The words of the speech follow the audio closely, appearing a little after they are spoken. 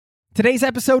Today's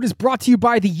episode is brought to you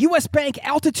by the U.S. Bank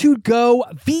Altitude Go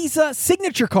Visa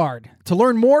Signature Card. To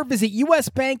learn more, visit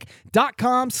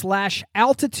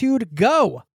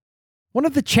usbank.com/altitudego. One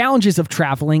of the challenges of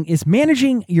traveling is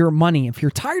managing your money. If you're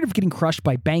tired of getting crushed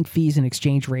by bank fees and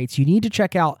exchange rates, you need to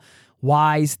check out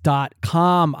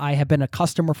Wise.com. I have been a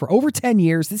customer for over 10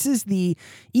 years. This is the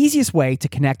easiest way to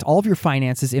connect all of your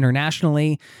finances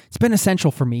internationally. It's been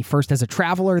essential for me, first as a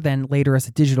traveler, then later as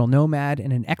a digital nomad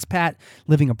and an expat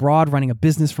living abroad, running a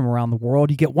business from around the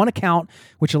world. You get one account,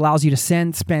 which allows you to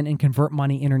send, spend, and convert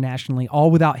money internationally,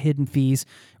 all without hidden fees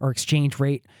or exchange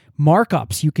rate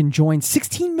markups. You can join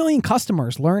 16 million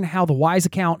customers. Learn how the Wise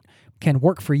account can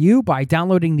work for you by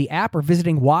downloading the app or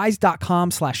visiting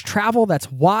wise.com/travel.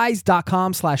 That's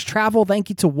wise.com/travel. Thank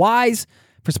you to Wise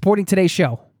for supporting today's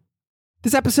show.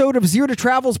 This episode of Zero to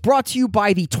Travel is brought to you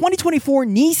by the 2024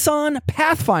 Nissan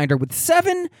Pathfinder with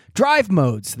 7 drive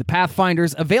modes. The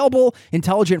Pathfinder's available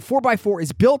intelligent 4x4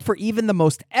 is built for even the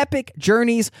most epic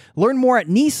journeys. Learn more at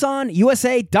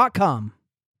nissanusa.com.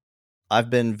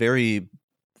 I've been very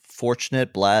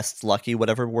fortunate, blessed, lucky,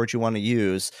 whatever word you want to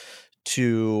use,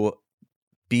 to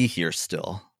be here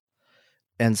still.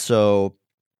 And so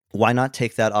why not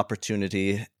take that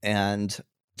opportunity and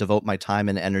devote my time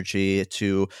and energy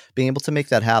to being able to make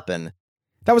that happen?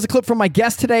 That was a clip from my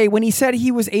guest today. When he said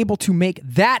he was able to make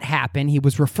that happen, he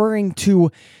was referring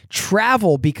to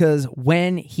travel, because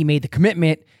when he made the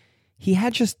commitment, he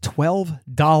had just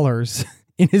 $12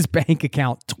 in his bank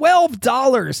account.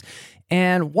 $12!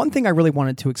 And one thing I really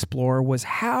wanted to explore was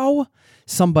how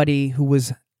somebody who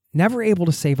was never able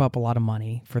to save up a lot of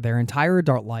money for their entire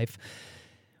adult life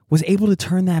was able to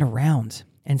turn that around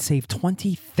and save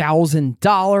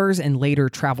 $20,000 and later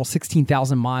travel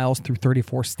 16,000 miles through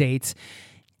 34 states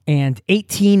and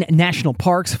 18 national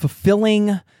parks,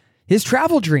 fulfilling his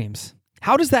travel dreams.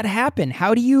 How does that happen?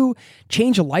 How do you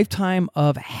change a lifetime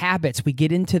of habits? We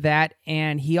get into that,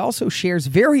 and he also shares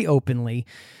very openly,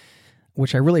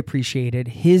 which I really appreciated,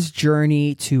 his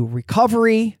journey to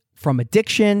recovery from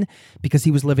addiction, because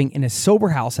he was living in a sober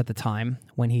house at the time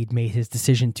when he'd made his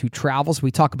decision to travel. So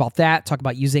we talk about that, talk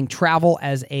about using travel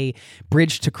as a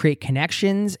bridge to create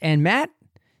connections. And Matt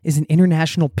is an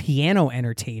international piano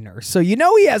entertainer, so you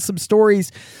know he has some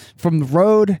stories from the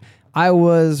road. I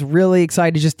was really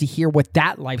excited just to hear what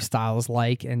that lifestyle is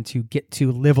like and to get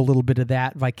to live a little bit of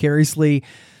that vicariously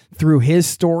through his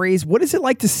stories. What is it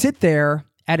like to sit there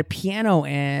at a piano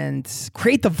and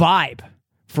create the vibe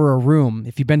for a room?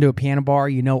 If you've been to a piano bar,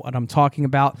 you know what I'm talking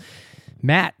about.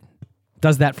 Matt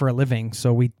does that for a living.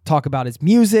 So we talk about his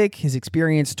music, his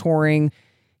experience touring,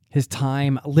 his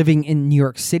time living in New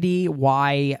York City,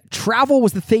 why travel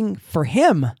was the thing for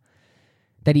him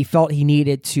that he felt he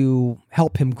needed to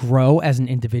help him grow as an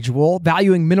individual,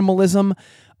 valuing minimalism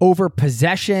over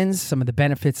possessions, some of the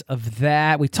benefits of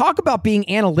that. We talk about being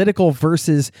analytical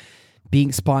versus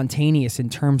being spontaneous in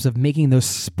terms of making those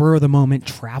spur-of-the-moment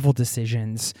travel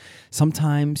decisions.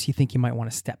 Sometimes you think you might want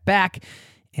to step back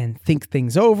and think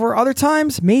things over. Other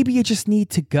times, maybe you just need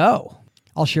to go.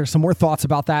 I'll share some more thoughts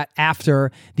about that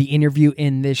after the interview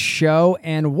in this show.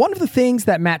 And one of the things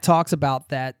that Matt talks about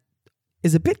that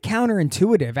is a bit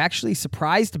counterintuitive actually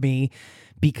surprised me,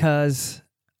 because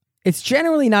it's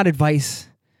generally not advice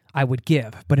I would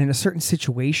give, but in a certain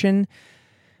situation,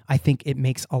 I think it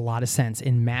makes a lot of sense.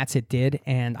 In Matt's, it did,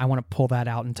 and I want to pull that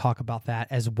out and talk about that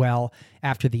as well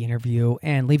after the interview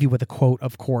and leave you with a quote,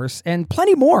 of course, and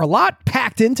plenty more. A lot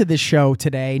packed into this show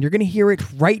today, and you're going to hear it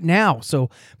right now. So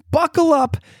buckle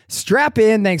up, strap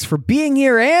in. Thanks for being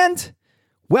here, and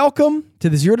welcome to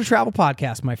the Zero to Travel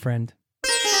podcast, my friend.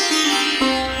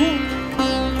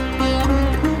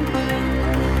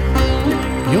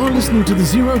 You're listening to the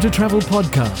Zero to Travel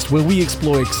podcast, where we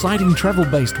explore exciting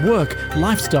travel-based work,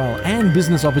 lifestyle, and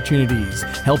business opportunities,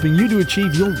 helping you to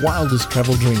achieve your wildest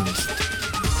travel dreams.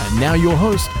 And now your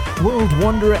host, world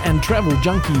wanderer and travel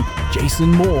junkie, Jason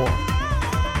Moore.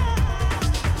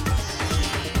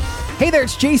 Hey there,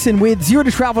 it's Jason with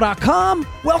ZeroToTravel.com.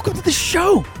 Welcome to the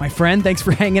show, my friend. Thanks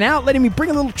for hanging out, letting me bring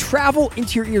a little travel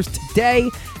into your ears today.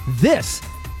 This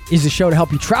is a show to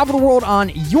help you travel the world on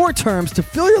your terms, to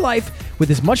fill your life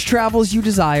with as much travel as you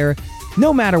desire,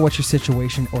 no matter what your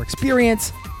situation or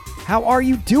experience. How are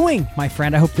you doing, my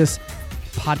friend? I hope this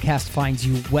podcast finds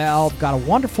you well. I've got a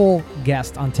wonderful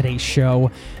guest on today's show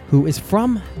who is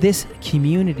from this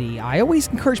community. I always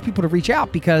encourage people to reach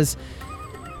out because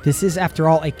this is, after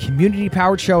all, a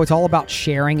community-powered show. It's all about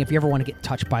sharing. If you ever want to get in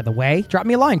touch, by the way, drop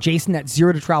me a line.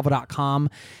 Jason@zerototravel.com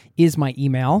is my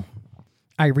email.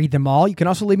 I read them all. You can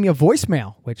also leave me a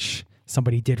voicemail, which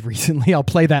somebody did recently. I'll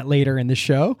play that later in the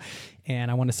show.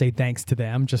 And I want to say thanks to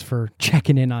them just for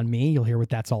checking in on me. You'll hear what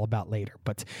that's all about later.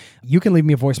 But you can leave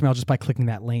me a voicemail just by clicking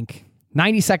that link.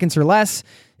 90 seconds or less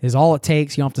is all it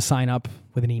takes. You don't have to sign up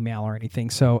with an email or anything.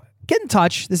 So get in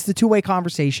touch. This is a two-way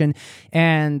conversation.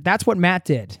 And that's what Matt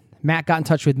did. Matt got in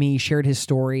touch with me, shared his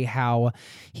story, how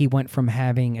he went from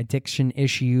having addiction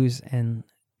issues and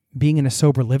being in a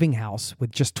sober living house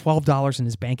with just $12 in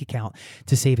his bank account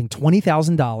to saving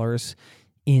 $20,000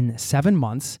 in 7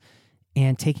 months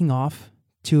and taking off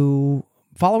to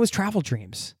follow his travel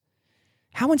dreams.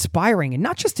 How inspiring. And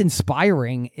not just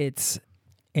inspiring, it's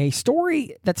a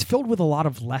story that's filled with a lot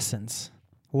of lessons,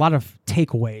 a lot of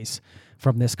takeaways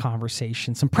from this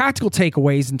conversation. Some practical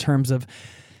takeaways in terms of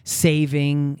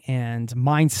saving and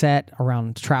mindset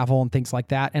around travel and things like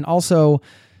that. And also,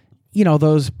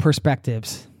 those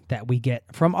perspectives that we get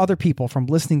from other people, from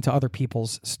listening to other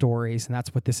people's stories. And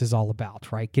that's what this is all about,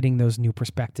 right? Getting those new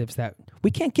perspectives that we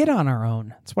can't get on our own.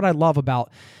 That's what I love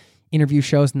about interview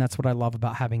shows. And that's what I love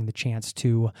about having the chance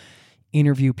to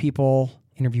interview people,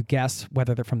 interview guests,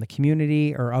 whether they're from the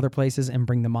community or other places, and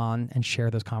bring them on and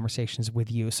share those conversations with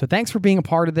you. So thanks for being a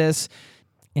part of this.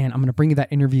 And I'm going to bring you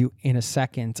that interview in a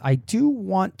second. I do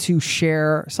want to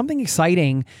share something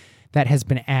exciting that has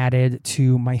been added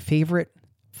to my favorite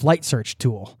flight search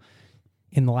tool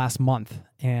in the last month.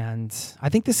 And I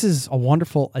think this is a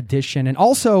wonderful addition, and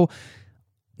also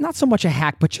not so much a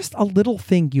hack, but just a little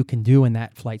thing you can do in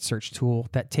that flight search tool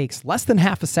that takes less than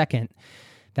half a second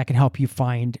that can help you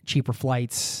find cheaper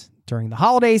flights during the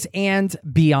holidays and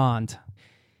beyond.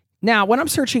 Now, when I'm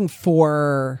searching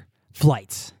for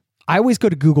flights, I always go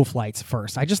to Google Flights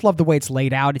first. I just love the way it's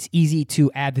laid out. It's easy to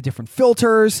add the different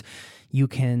filters. You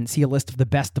can see a list of the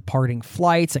best departing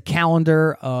flights, a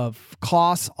calendar of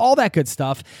costs, all that good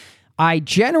stuff. I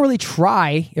generally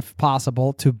try, if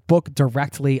possible, to book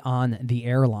directly on the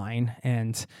airline,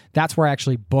 and that's where I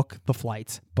actually book the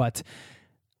flights. But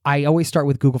I always start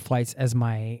with Google Flights as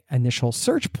my initial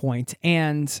search point.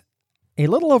 And a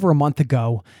little over a month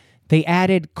ago, they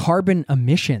added carbon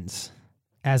emissions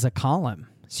as a column.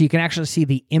 So you can actually see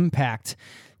the impact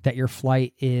that your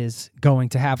flight is going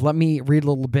to have. Let me read a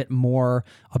little bit more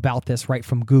about this right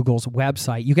from Google's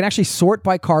website. You can actually sort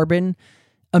by carbon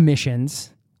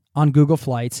emissions on Google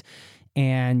Flights,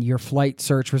 and your flight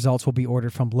search results will be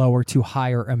ordered from lower to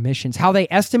higher emissions. How they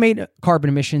estimate carbon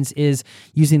emissions is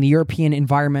using the European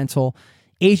Environmental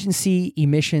Agency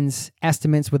emissions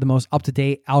estimates with the most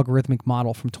up-to-date algorithmic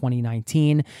model from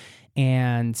 2019.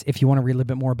 And if you want to read a little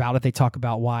bit more about it, they talk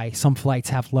about why some flights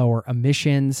have lower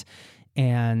emissions.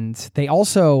 And they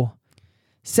also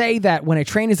say that when a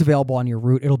train is available on your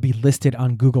route, it'll be listed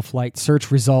on Google Flight search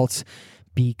results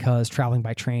because traveling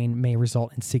by train may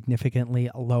result in significantly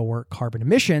lower carbon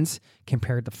emissions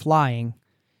compared to flying.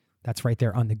 That's right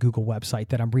there on the Google website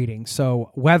that I'm reading.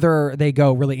 So whether they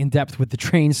go really in depth with the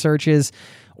train searches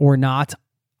or not,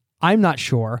 I'm not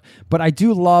sure. But I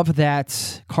do love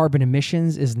that carbon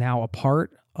emissions is now a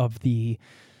part of the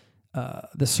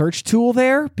search tool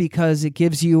there, because it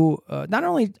gives you not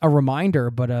only a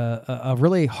reminder, but a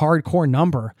really hardcore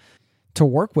number to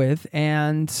work with.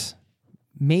 And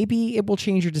maybe it will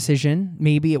change your decision.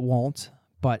 Maybe it won't.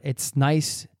 But it's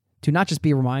nice to not just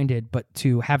be reminded, but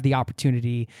to have the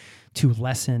opportunity to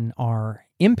lessen our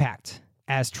impact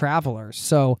as travelers.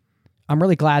 So I'm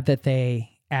really glad that they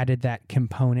added that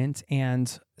component.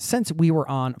 And since we were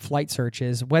on flight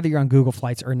searches, whether you're on Google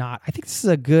Flights or not, I think this is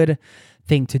a good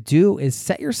thing to do, is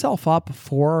set yourself up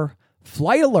for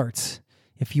flight alerts.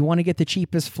 If you want to get the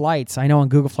cheapest flights, I know on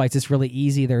Google Flights it's really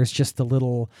easy. There's just a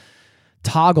little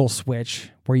toggle switch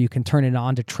where you can turn it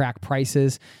on to track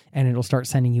prices, and it'll start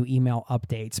sending you email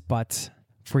updates. But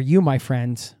for you, my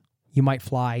friend, you might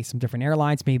fly some different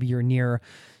airlines. Maybe you're near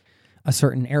a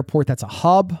certain airport that's a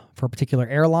hub for a particular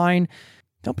airline.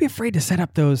 Don't be afraid to set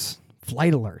up those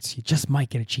flight alerts. You just might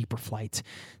get a cheaper flight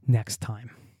next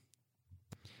time.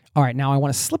 All right, now I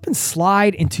want to slip and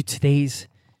slide into today's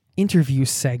interview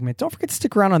segment. Don't forget to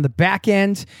stick around on the back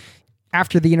end.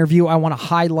 After the interview, I want to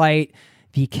highlight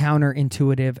the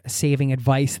counterintuitive saving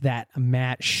advice that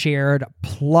Matt shared,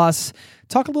 plus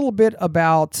talk a little bit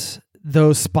about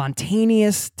those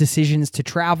spontaneous decisions to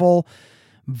travel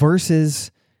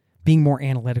versus being more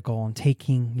analytical and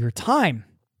taking your time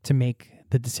to make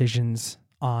the decisions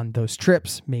on those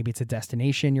trips. Maybe it's a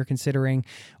destination you're considering,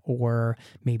 or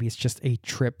maybe it's just a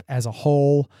trip as a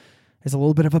whole. There's a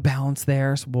little bit of a balance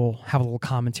there, so we'll have a little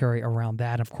commentary around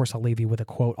that. And of course, I'll leave you with a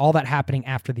quote. All that happening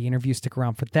after the interview. Stick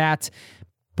around for that.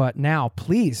 But now,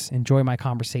 please enjoy my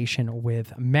conversation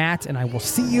with Matt, and I will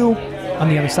see you on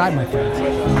the other side, my friends.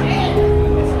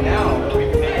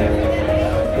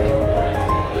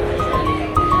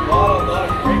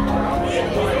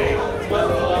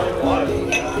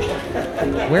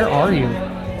 Where are you?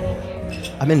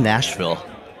 I'm in Nashville.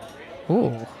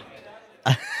 Ooh.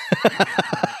 I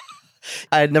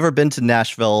had never been to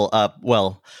Nashville,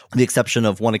 well, with the exception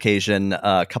of one occasion,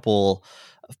 a couple,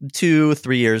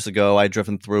 2-3 years ago. I'd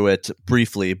driven through it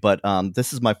briefly, but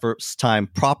this is my first time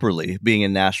properly being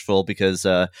in Nashville because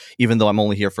even though I'm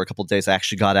only here for a couple of days, I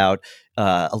actually got out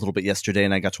a little bit yesterday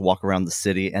and I got to walk around the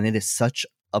city, and it is such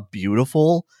a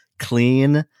beautiful,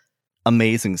 clean,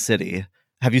 amazing city.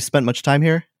 Have you spent much time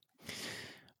here?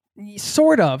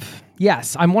 Sort of.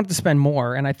 Yes. I wanted to spend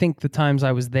more. And I think the times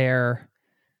I was there,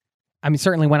 I mean,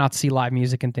 certainly went out to see live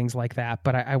music and things like that,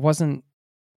 but I wasn't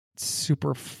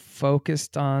super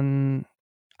focused on,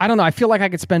 I don't know. I feel like I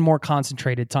could spend more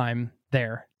concentrated time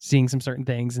there, seeing some certain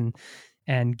things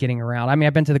and getting around. I mean,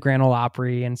 I've been to the Grand Ole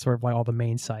Opry and sort of like all the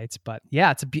main sites, but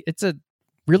yeah, it's a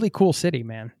really cool city,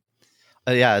 man.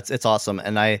 Yeah, it's awesome,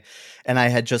 and I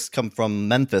had just come from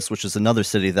Memphis, which is another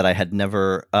city that I had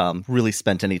never really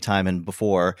spent any time in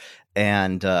before,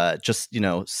 and just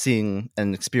seeing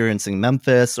and experiencing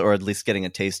Memphis, or at least getting a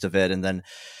taste of it, and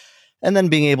then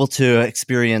being able to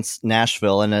experience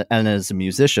Nashville, and as a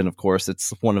musician, of course,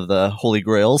 it's one of the holy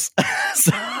grails.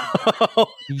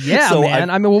 Yeah, so man.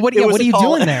 I mean, well, what are you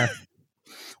doing there?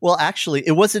 Well, actually,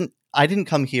 it wasn't. I didn't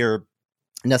come here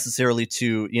necessarily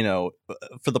to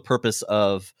for the purpose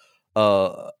of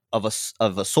a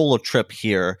solo trip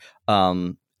here.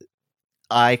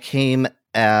 I came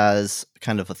as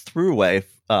kind of a throughway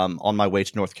on my way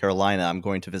to North Carolina. I'm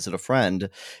going to visit a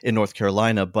friend in North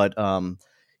Carolina, but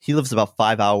he lives about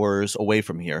 5 hours away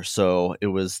from here, so it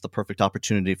was the perfect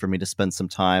opportunity for me to spend some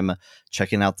time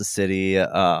checking out the city,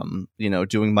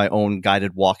 doing my own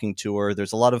guided walking tour.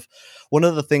 There's one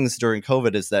of the things during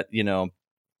COVID is that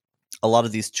a lot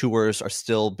of these tours are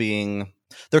still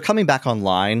they're coming back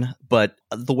online, but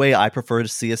the way I prefer to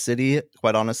see a city,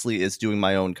 quite honestly, is doing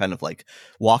my own kind of like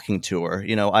walking tour.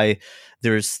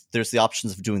 There's the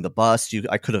options of doing the bus.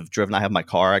 I could have driven. I have my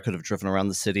car. I could have driven around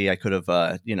the city. I could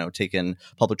have, taken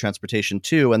public transportation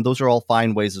too. And those are all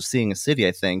fine ways of seeing a city,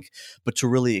 I think. But to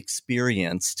really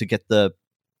experience, to get the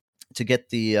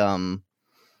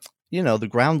the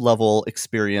ground level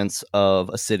experience of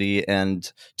a city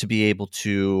and to be able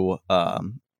to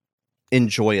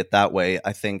enjoy it that way,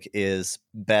 I think is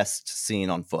best seen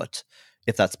on foot,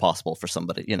 if that's possible for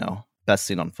somebody, best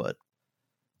seen on foot.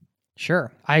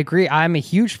 Sure. I agree. I'm a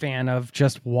huge fan of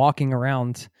just walking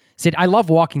around city. I love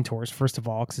walking tours, first of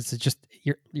all, because it's just,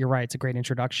 you're right. It's a great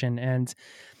introduction. And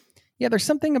yeah, there's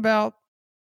something about,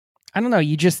 I don't know,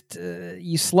 you just,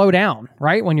 you slow down,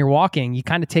 right? When you're walking, you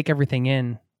kind of take everything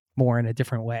in more in a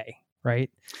different way, right?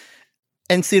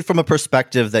 And see it from a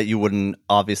perspective that you wouldn't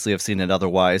obviously have seen it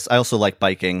otherwise. I also like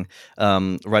biking,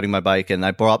 riding my bike, and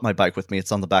I brought my bike with me.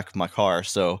 It's on the back of my car,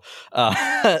 so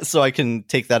so I can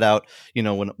take that out,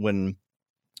 when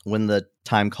the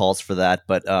time calls for that.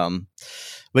 But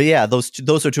yeah,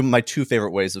 those are my two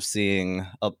favorite ways of seeing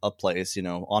a place,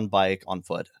 on bike, on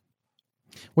foot.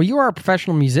 Well, you are a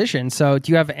professional musician, so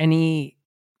do you have any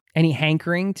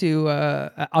hankering to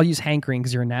I'll use hankering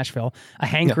because you're in Nashville, a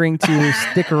hankering to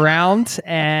stick around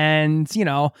and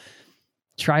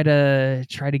try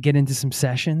to get into some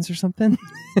sessions or something?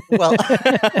 Well,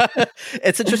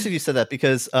 it's interesting you said that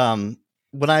because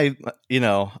when I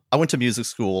went to music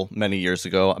school many years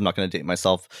ago. I'm not going to date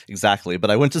myself exactly,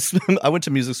 but I went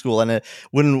to music school, and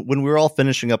when we were all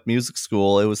finishing up music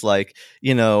school, it was like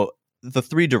the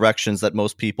three directions that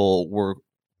most people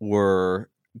were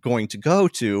going to go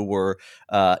to were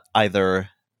either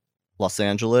Los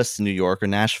Angeles, New York, or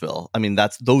Nashville. I mean,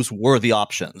 those were the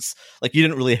options. Like, you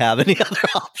didn't really have any other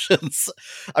options.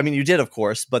 I mean, you did, of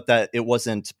course, but that it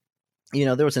wasn't,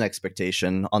 there was an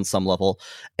expectation on some level.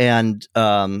 And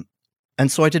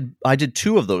so I did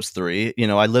two of those three.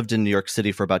 I lived in New York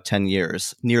City for about 10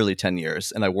 years, nearly 10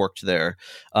 years, and I worked there.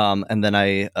 And then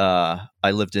I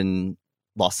lived in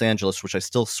Los Angeles, which I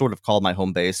still sort of call my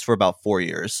home base, for about 4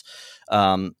 years.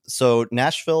 So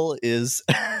Nashville is,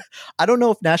 I don't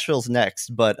know if Nashville's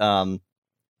next, but I'm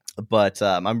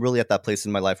really at that place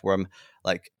in my life where I'm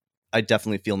like, I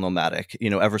definitely feel nomadic.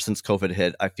 Ever since COVID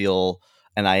hit, I feel,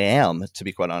 and I am, to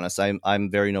be quite honest,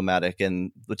 I'm very nomadic,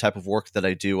 and the type of work that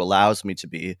I do allows me to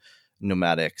be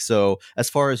nomadic. So as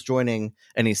far as joining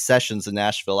any sessions in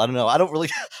Nashville, I don't know. I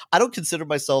don't consider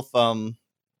myself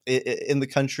in the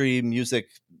country music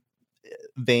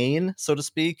vein, so to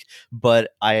speak,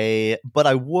 but I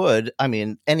would,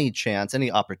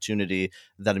 any opportunity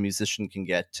that a musician can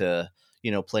get to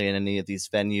play in any of these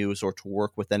venues or to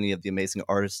work with any of the amazing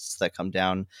artists that come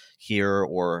down here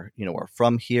or are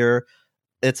from here,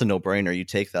 it's a no-brainer. You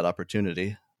take that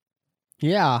opportunity.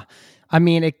 Yeah. I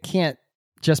mean, it can't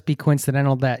just be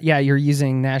coincidental that, you're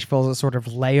using Nashville as a sort of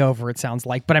layover, it sounds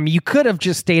like. But I mean, you could have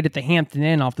just stayed at the Hampton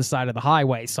Inn off the side of the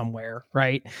highway somewhere,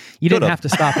 right? You didn't have to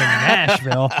stop in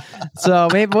Nashville. So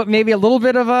maybe a little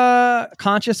bit of a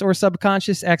conscious or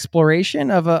subconscious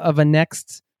exploration of a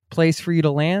next place for you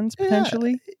to land,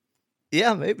 potentially.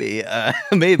 Yeah, maybe.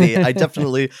 Maybe. I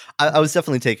was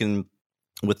definitely taken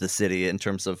with the city in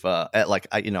terms of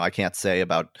I can't say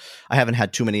about, I haven't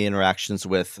had too many interactions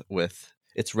with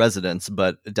its residents,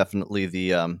 but definitely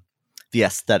the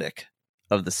aesthetic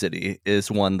of the city is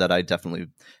one that I definitely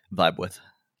vibe with.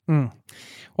 Well,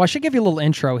 I should give you a little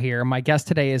intro here. My guest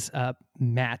today is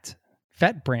Matt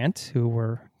Fetbrandt, who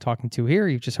we're talking to here.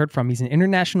 You've just heard from. He's an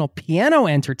international piano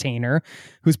entertainer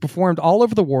who's performed all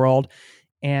over the world.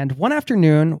 And one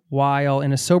afternoon, while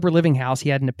in a sober living house, he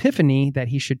had an epiphany that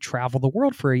he should travel the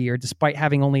world for a year. Despite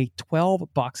having only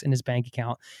 $12 in his bank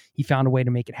account, he found a way to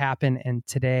make it happen. And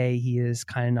today he is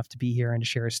kind enough to be here and to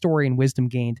share his story and wisdom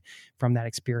gained from that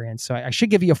experience. So I should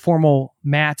give you a formal,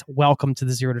 Matt, welcome to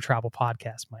the Zero to Travel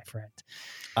podcast, my friend.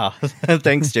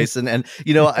 Thanks, Jason. And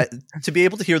to be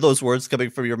able to hear those words coming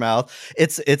from your mouth,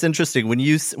 it's interesting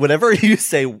whenever you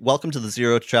say "Welcome to the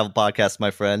Zero to Travel podcast,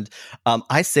 my friend."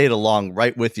 I say it along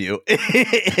right with you.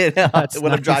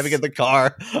 When I'm driving in the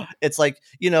car, it's like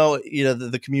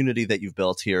the community that you've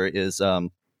built here is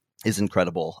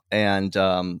incredible, and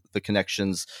the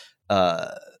connections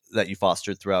that you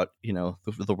fostered throughout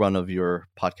the run of your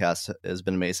podcast has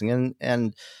been amazing.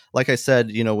 And like I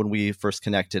said, when we first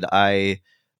connected,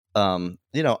 I'm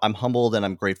humbled and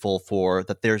I'm grateful for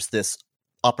that. There's this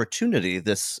opportunity,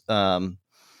 this kind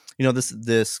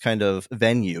of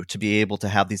venue to be able to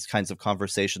have these kinds of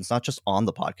conversations, not just on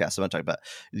the podcast. I'm not talking about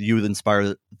you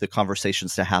inspire the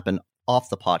conversations to happen off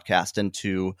the podcast, and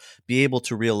to be able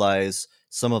to realize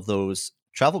some of those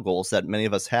travel goals that many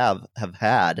of us have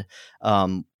had,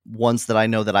 ones that I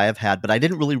know that I have had, but I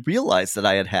didn't really realize that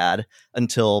I had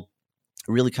until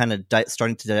really kind of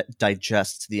starting to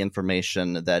digest the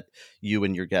information that you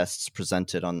and your guests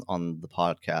presented on the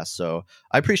podcast. So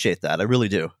I appreciate that. I really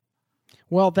do.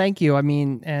 Well, thank you. I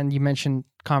mean, and you mentioned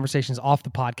conversations off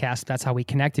the podcast. That's how we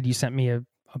connected. You sent me a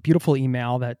beautiful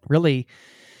email that really,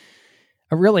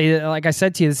 like I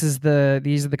said to you,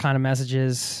 these are the kind of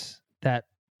messages that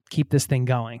keep this thing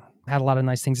going. Had a lot of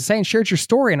nice things to say and shared your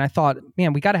story. And I thought,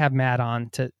 man, we got to have Matt on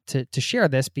to share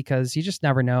this, because you just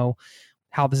never know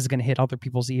how this is going to hit other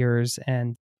people's ears.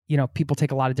 And, people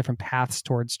take a lot of different paths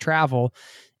towards travel.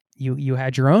 You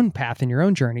had your own path and your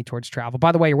own journey towards travel.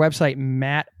 By the way, your website,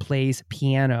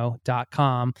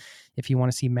 mattplayspiano.com, if you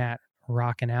want to see Matt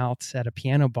rocking out at a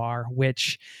piano bar,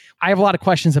 which I have a lot of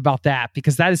questions about that,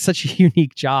 because that is such a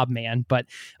unique job, man. But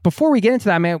before we get into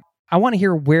that, man, I want to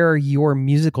hear where your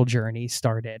musical journey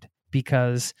started,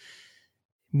 because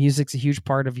music's a huge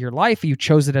part of your life. You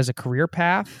chose it as a career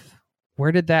path.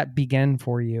 Where did that begin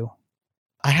for you?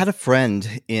 I had a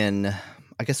friend in,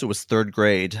 I guess it was third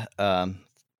grade,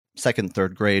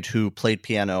 third grade, who played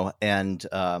piano, and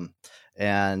I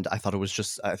thought it was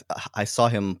just, I saw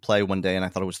him play one day and I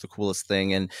thought it was the coolest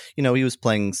thing. And, he was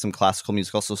playing some classical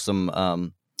music, also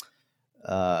some,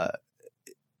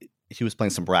 he was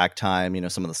playing some ragtime,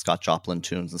 some of the Scott Joplin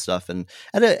tunes and stuff, and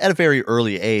at a very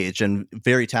early age, and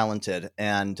very talented.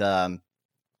 And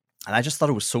I just thought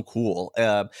it was so cool.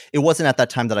 It wasn't at that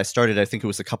time that I started. I think it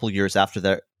was a couple years after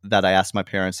that I asked my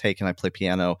parents, "Hey, can I play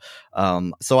piano?"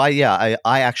 So I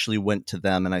actually went to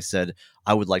them and I said,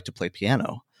 "I would like to play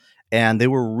piano." And they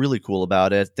were really cool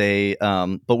about it.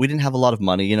 But we didn't have a lot of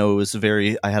money.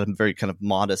 I had a very kind of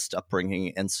modest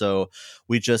upbringing. And so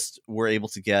we just were able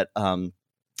to get, I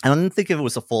don't think if it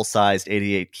was a full-sized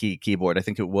 88-key keyboard. I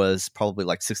think it was probably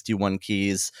like 61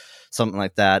 keys, something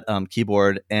like that,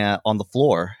 keyboard on the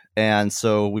floor. And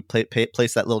so we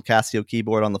placed that little Casio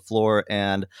keyboard on the floor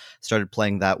and started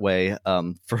playing that way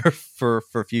for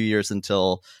a few years,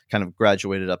 until kind of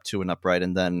graduated up to an upright,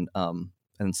 and then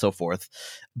and so forth.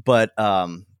 But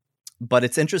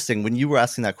it's interesting, when you were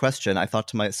asking that question, I thought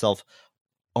to myself,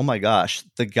 oh my gosh,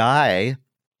 the guy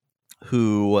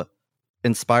who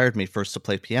inspired me first to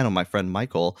play piano, my friend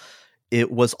Michael,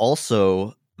 it was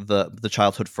also the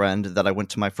childhood friend that I went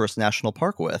to my first national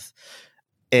park with.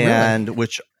 And really?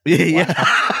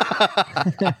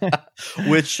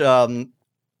 which of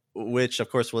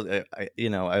course I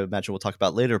imagine we'll talk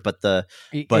about later, but the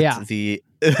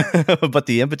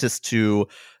impetus to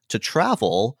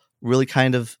travel really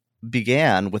kind of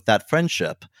began with that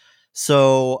friendship.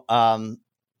 So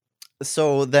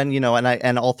then,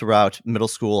 and all throughout middle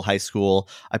school, high school,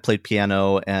 I played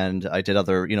piano, and I did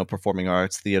other, performing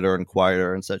arts, theater and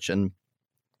choir and such. And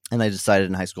I decided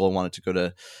in high school I wanted to go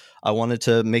to I wanted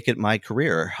to make it my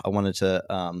career. I wanted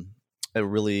to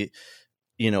really,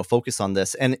 focus on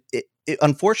this. And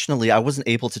unfortunately, I wasn't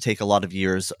able to take a lot of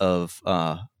years of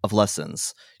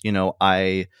lessons.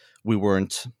 We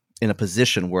weren't in a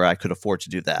position where I could afford to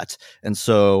do that, and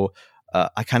so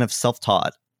I kind of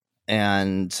self-taught.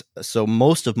 And so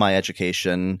most of my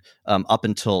education up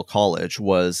until college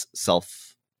was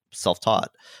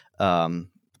self-taught.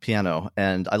 Piano,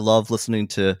 and I love listening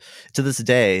to this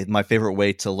day. My favorite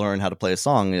way to learn how to play a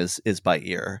song is by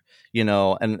ear,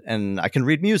 and I can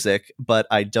read music, but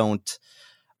I don't.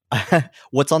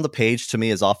 What's on the page to me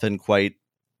is often quite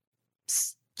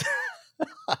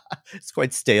it's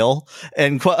quite stale,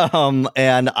 and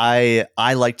I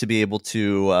like to be able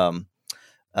to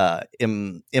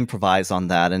improvise on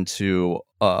that and to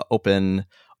open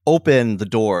the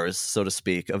doors, so to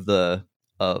speak, of the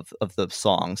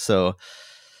song. So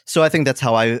I think that's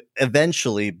how I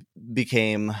eventually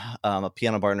became a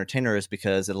piano bar entertainer, is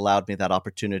because it allowed me that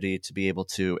opportunity to be able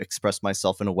to express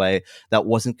myself in a way that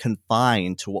wasn't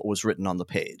confined to what was written on the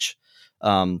page.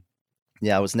 I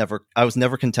was never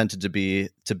contented to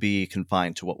be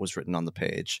confined to what was written on the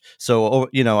page. So,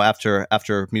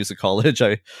 after music college,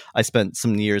 I spent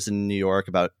some years in New York,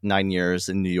 about 9 years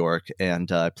in New York,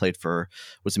 and I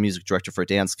was a music director for a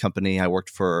dance company. I worked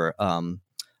for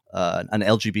an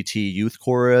LGBT youth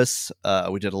chorus.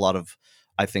 We did a lot of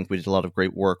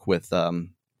great work with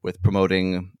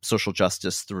promoting social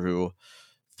justice through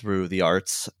the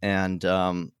arts, and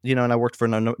and I worked for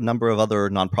a number of other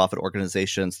nonprofit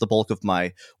organizations. The bulk of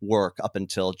my work up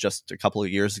until just a couple of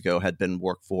years ago had been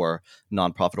work for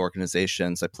nonprofit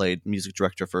organizations. I played music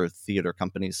director for theater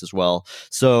companies as well.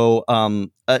 So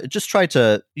just try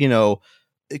to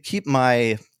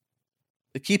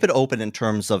keep it open in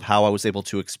terms of how I was able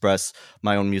to express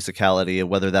my own musicality,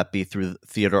 whether that be through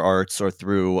theater arts or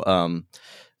through I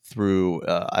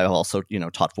also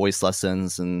taught voice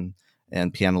lessons and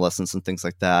piano lessons and things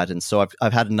like that. And so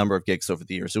I've had a number of gigs over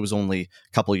the years. It was only a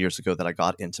couple of years ago that I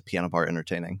got into piano bar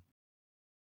entertaining.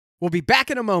 We'll be back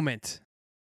in a moment.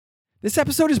 This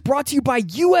episode is brought to you by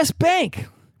US Bank.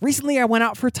 Recently, I went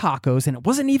out for tacos, and it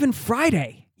wasn't even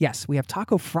Friday. Yes, we have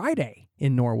Taco Friday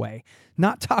in Norway,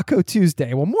 not Taco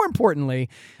Tuesday. Well, more importantly,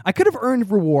 I could have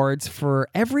earned rewards for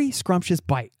every scrumptious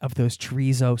bite of those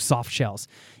chorizo soft shells.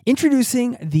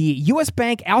 Introducing the US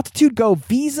Bank Altitude Go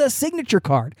Visa Signature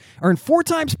Card. Earn 4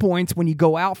 times points when you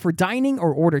go out for dining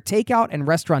or order takeout and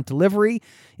restaurant delivery,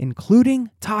 including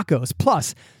tacos.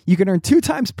 Plus, you can earn 2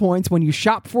 times points when you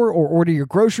shop for or order your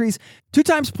groceries, 2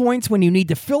 times points when you need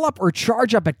to fill up or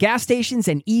charge up at gas stations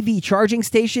and EV charging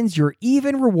stations. You're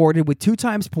even rewarded with 2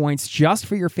 times points just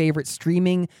for your favorite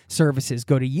streaming services.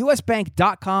 Go to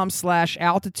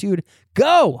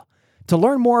usbank.com/altitude-go to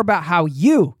learn more about how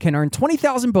you can earn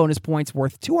 20,000 bonus points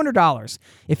worth $200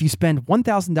 if you spend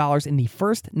 $1,000 in the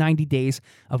first 90 days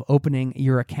of opening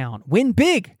your account. Win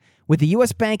big with the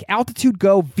US Bank Altitude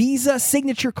Go Visa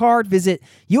Signature Card. Visit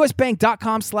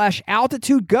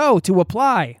usbank.com/altitude-go to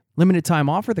apply. Limited time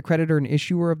offer. The creditor and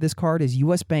issuer of this card is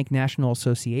US Bank National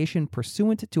Association,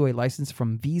 pursuant to a license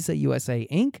from Visa USA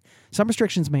Inc. Some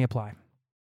restrictions may apply.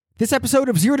 This episode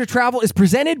of Zero to Travel is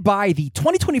presented by the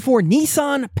 2024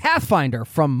 Nissan Pathfinder.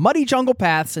 From muddy jungle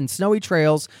paths and snowy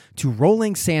trails to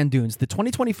rolling sand dunes, the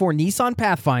 2024 Nissan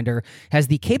Pathfinder has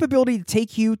the capability to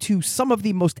take you to some of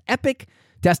the most epic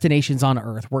destinations on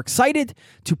Earth. We're excited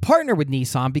to partner with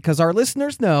Nissan because our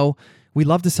listeners know we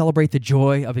love to celebrate the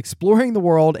joy of exploring the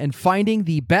world and finding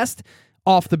the best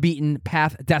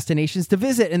off-the-beaten-path destinations to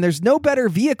visit, and there's no better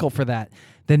vehicle for that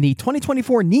than the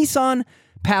 2024 Nissan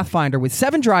Pathfinder. With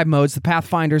 7 drive modes, the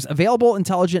Pathfinder's available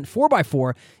intelligent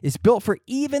 4x4 is built for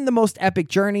even the most epic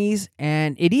journeys,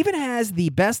 and it even has the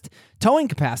best towing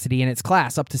capacity in its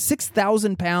class, up to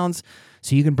 6,000 pounds,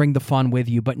 so you can bring the fun with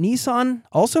you. But Nissan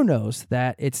also knows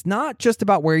that it's not just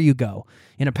about where you go.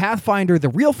 In a Pathfinder, the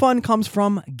real fun comes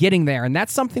from getting there, and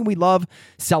that's something we love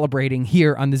celebrating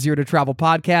here on the Zero to Travel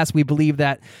podcast. We believe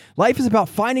that life is about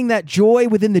finding that joy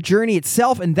within the journey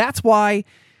itself, and that's why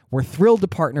we're thrilled to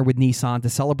partner with Nissan to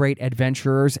celebrate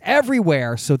adventurers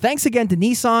everywhere. So thanks again to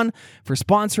Nissan for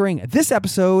sponsoring this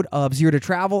episode of Zero to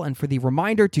Travel and for the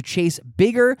reminder to chase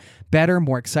bigger, better,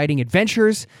 more exciting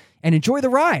adventures and enjoy the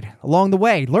ride along the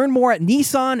way. Learn more at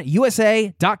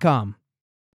nissanusa.com.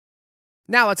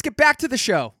 Now let's get back to the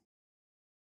show.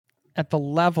 At the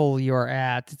level you're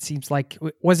at, it seems like,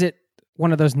 was it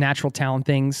one of those natural talent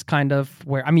things kind of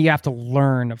where, I mean, you have to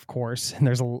learn, of course, and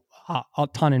there's a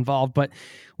ton involved, but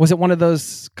was it one of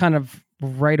those kind of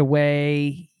right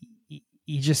away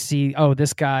you just see, oh,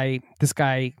 this guy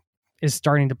is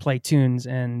starting to play tunes,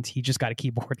 and he just got a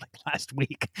keyboard like last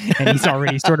week, and he's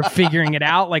already sort of figuring it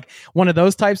out. Like one of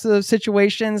those types of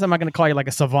situations. I'm not going to call you like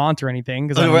a savant or anything,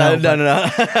 because No.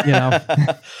 you know.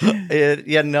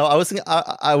 No. I was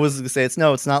going to say it's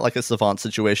not like a savant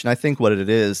situation. I think what it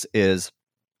is, a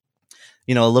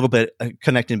little bit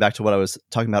connecting back to what I was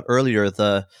talking about earlier,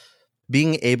 the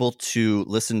being able to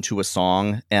listen to a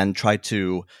song and try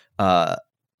to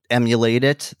emulate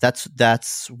it.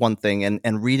 That's one thing.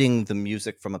 And reading the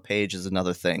music from a page is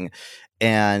another thing.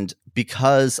 And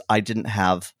because I didn't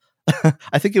have,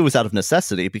 I think it was out of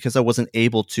necessity, because I wasn't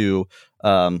able to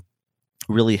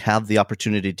really have the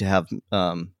opportunity to have,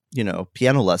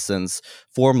 piano lessons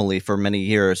formally for many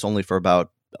years, only for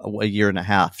about a year and a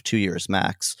half, 2 years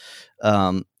max.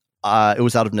 It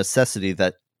was out of necessity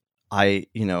that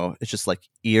it's just like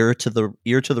ear to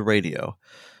the radio,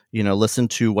 listen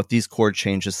to what these chord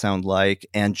changes sound like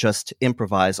and just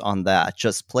improvise on that.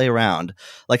 Just play around.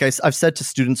 Like I've said to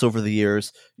students over the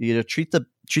years, treat the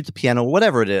piano,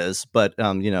 whatever it is, but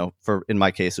in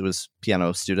my case, it was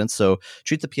piano students. So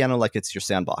treat the piano like it's your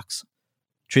sandbox.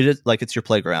 Treat it like it's your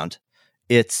playground.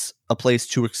 It's a place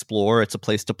to explore. It's a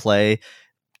place to play.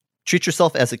 Treat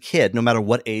yourself as a kid, no matter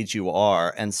what age you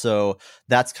are. And so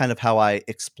that's kind of how I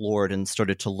explored and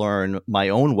started to learn my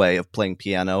own way of playing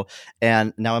piano.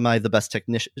 And now, am I the best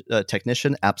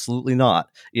technician? Absolutely not.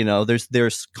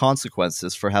 There's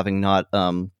consequences for not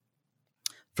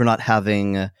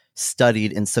having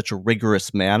studied in such a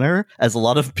rigorous manner as a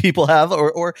lot of people have,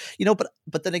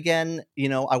 but then again,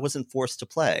 I wasn't forced to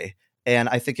play. And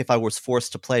I think if I was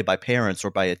forced to play by parents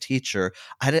or by a teacher,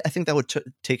 I think that would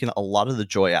taken a lot of the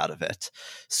joy out of it.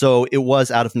 So it was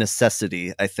out of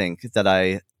necessity, I think, that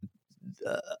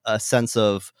a sense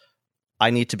of,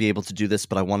 I need to be able to do this,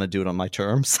 but I want to do it on my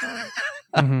terms.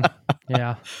 Mm-hmm.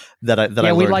 Yeah.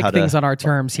 I we like things on our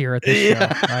terms here at this show,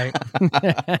 right?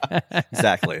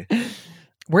 Exactly.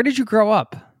 Where did you grow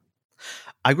up?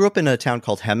 I grew up in a town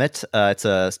called Hemet. It's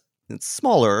a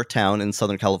smaller town in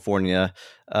Southern California.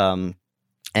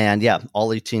 And yeah,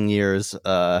 all 18 years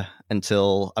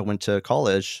until I went to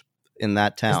college in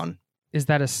that town. Is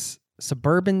that a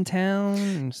suburban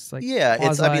town? It's like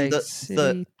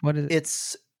what is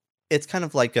it? It's kind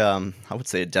of like I would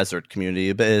say a desert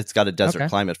community, but it's got a desert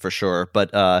climate for sure. But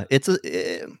it's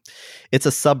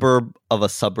a suburb of a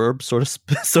suburb, so to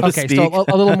speak. So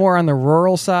a little more on the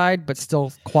rural side, but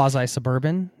still quasi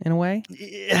suburban in a way.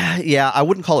 Yeah, I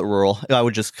wouldn't call it rural. I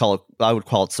would call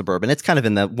it suburban. It's kind of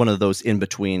in one of those in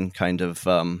between kind of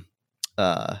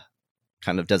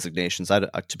designations.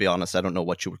 To be honest, I don't know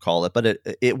what you would call it, but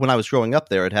it when I was growing up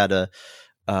there, it had a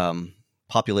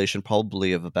population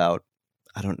probably of about,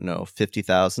 I don't know,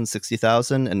 50,000,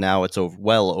 60,000. And now it's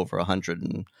well over 100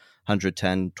 and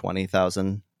 110,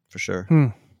 20,000 for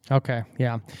sure. Okay.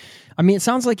 Yeah. I mean, it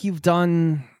sounds like you've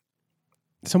done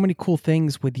so many cool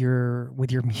things with your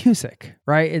music,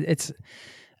 right? It's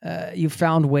you've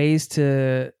found ways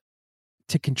to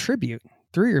contribute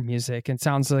through your music. And it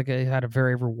sounds like you had a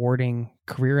very rewarding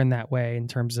career in that way, in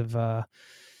terms of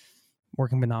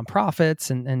working with nonprofits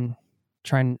and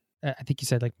trying, I think you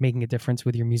said, like, making a difference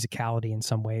with your musicality in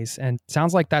some ways. And it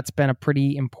sounds like that's been a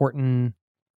pretty important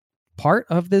part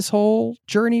of this whole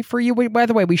journey for you. By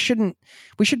the way, we should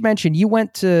mention you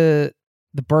went to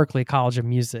the Berklee College of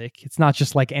Music. It's not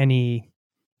just like any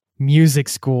music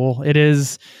school. It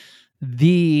is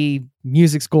the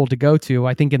music school to go to,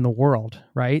 I think, in the world,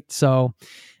 right? So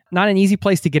not an easy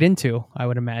place to get into, I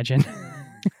would imagine.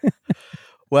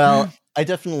 Well, I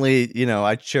definitely,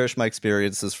 I cherish my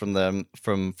experiences from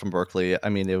Berklee. I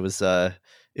mean, it was a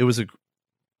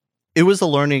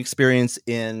learning experience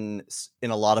in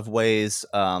a lot of ways.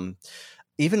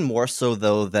 Even more so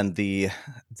though than the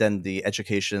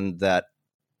education that,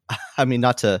 I mean,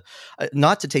 not to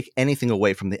take anything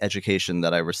away from the education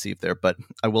that I received there, but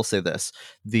I will say this: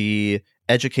 the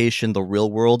education, the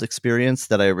real world experience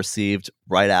that I received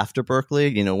right after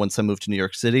Berklee, once I moved to New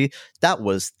York City, that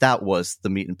was the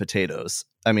meat and potatoes.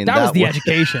 I mean, that was the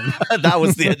education. That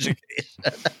was the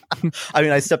education. I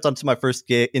mean, I stepped into my first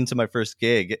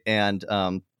gig, and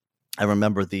I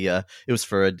remember it's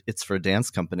for a dance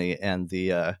company, and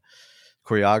the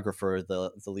choreographer,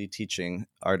 the lead teaching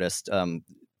artist,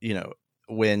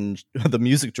 when the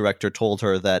music director told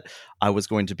her that I was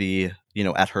going to be,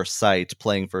 at her site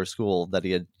playing for a school that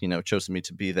he had, chosen me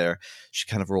to be there, she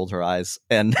kind of rolled her eyes,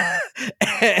 and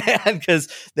and because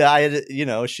I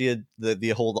had, she had the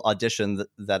whole audition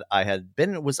that I had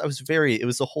been, it was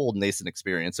a whole nascent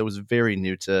experience. It was very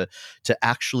new to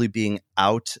actually being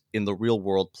out in the real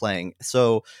world playing.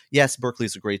 So yes,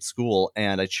 Berkeley's a great school,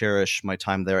 and I cherish my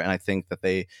time there, and I think that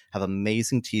they have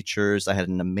amazing teachers. I had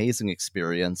an amazing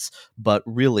experience, but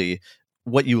really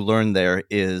what you learn there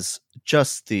is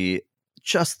just the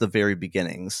very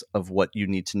beginnings of what you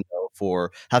need to know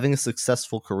for having a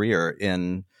successful career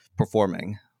in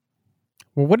performing.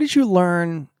 Well, what did you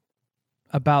learn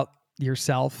about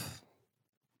yourself?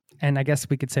 And I guess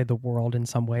we could say the world in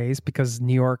some ways, because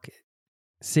New York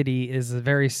City is a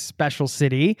very special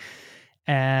city,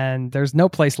 and there's no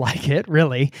place like it,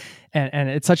 really. And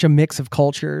it's such a mix of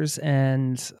cultures.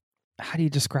 And how do you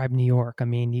describe New York? I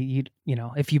mean, you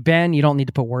if you've been, you don't need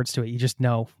to put words to it. You just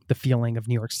know the feeling of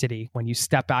New York City when you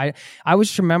step out. I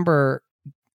always remember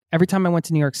every time I went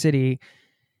to New York City,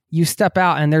 you step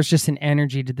out and there's just an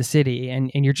energy to the city,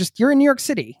 and you're in New York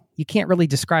City. You can't really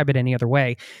describe it any other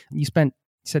way. You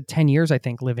said 10 years, I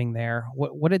think, living there.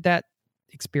 What did that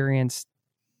experience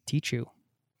teach you?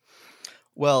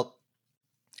 Well,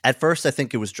 at first, I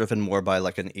think it was driven more by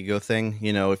like an ego thing.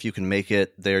 If you can make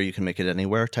it there, you can make it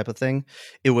anywhere type of thing.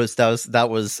 That was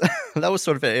that was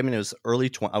sort of, I mean, it was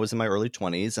I was in my early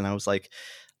 20s, and I was like,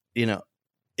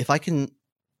 if I can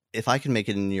make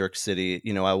it in New York City,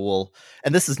 I will.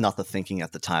 And this is not the thinking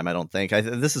at the time, I don't think.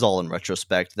 This is all in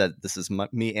retrospect, that this is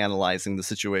me analyzing the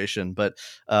situation. But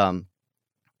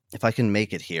if I can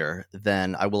make it here,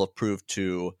 then I will have proved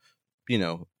to,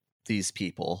 these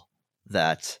people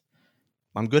that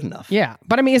I'm good enough. Yeah.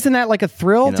 But I mean, isn't that like a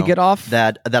thrill to get off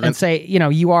that and say,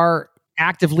 you are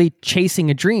actively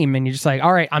chasing a dream, and you're just like,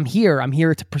 all right, I'm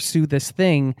here to pursue this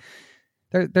thing.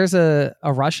 There's a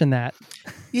rush in that.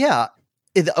 Yeah.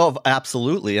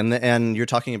 Absolutely. And you're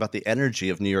talking about the energy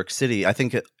of New York City. I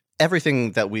think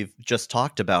everything that we've just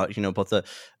talked about, both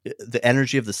the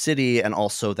energy of the city and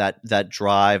also that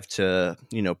drive to,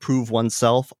 prove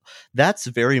oneself, that's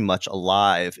very much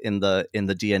alive in the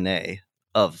DNA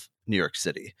of New York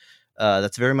City.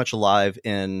 That's very much alive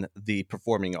in the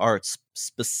performing arts,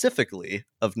 specifically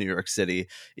of New York City,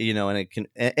 and it can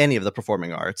any of the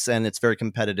performing arts, and it's very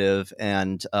competitive.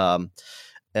 And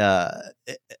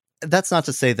that's not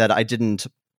to say that I didn't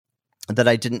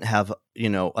have,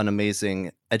 an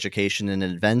amazing education and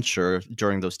adventure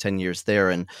during those 10 years there,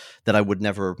 and that I would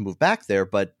never move back there.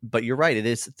 But you're right. It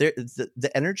is there.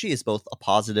 The energy is both a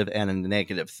positive and a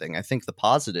negative thing. I think the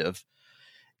positive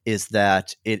is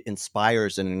that it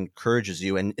inspires and encourages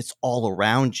you, and it's all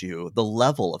around you. The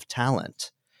level of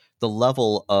talent, the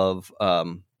level of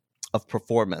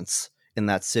performance in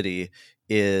that city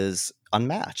is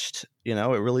unmatched. It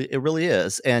really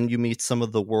is. And you meet some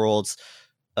of the world's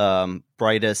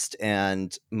brightest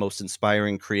and most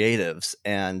inspiring creatives.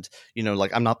 And,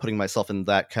 like, I'm not putting myself in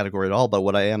that category at all, but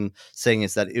what I am saying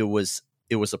is that it was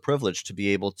a privilege to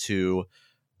be able to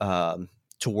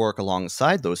work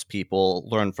alongside those people,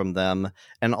 learn from them,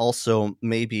 and also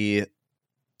maybe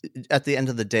at the end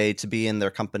of the day to be in their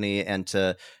company and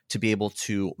to be able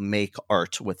to make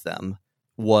art with them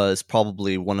was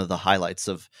probably one of the highlights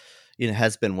of,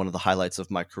 has been one of the highlights of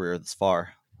my career thus far.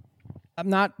 I'm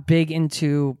not big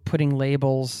into putting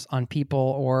labels on people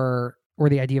or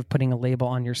the idea of putting a label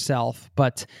on yourself,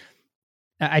 but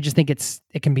I just think it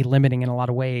can be limiting in a lot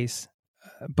of ways.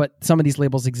 But some of these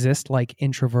labels exist, like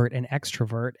introvert and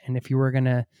extrovert. And if you were going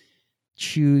to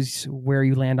choose where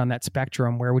you land on that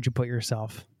spectrum, where would you put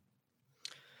yourself?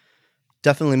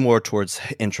 Definitely more towards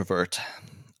introvert.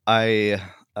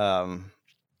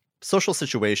 Social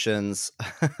situations.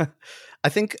 I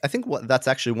think that's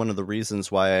actually one of the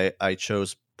reasons why I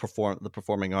chose the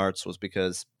performing arts, was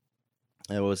because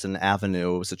it was an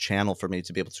avenue, it was a channel for me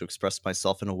to be able to express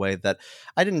myself in a way that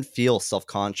I didn't feel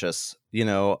self-conscious,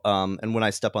 and when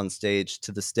I step on stage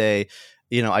to this day,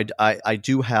 I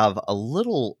do have a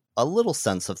little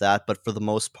sense of that, but for the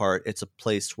most part, it's a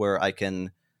place where I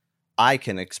can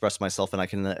express myself, and I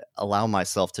can allow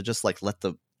myself to just like let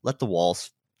the walls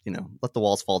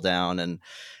fall down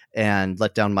and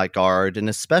let down my guard. And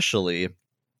especially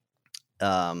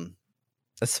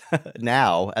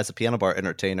now as a piano bar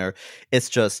entertainer, it's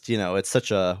just, it's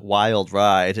such a wild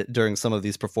ride during some of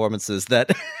these performances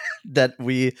that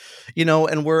we,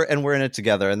 and we're in it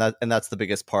together. And that's the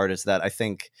biggest part, is that I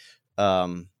think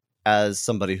as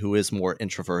somebody who is more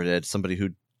introverted, somebody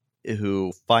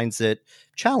who finds it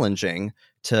challenging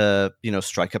to,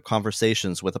 strike up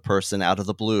conversations with a person out of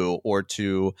the blue, or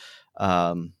to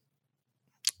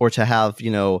or to have,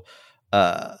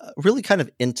 really kind of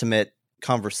intimate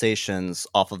conversations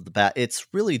off of the bat. It's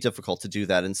really difficult to do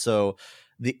that. And so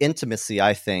the intimacy,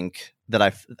 I think, that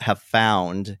I have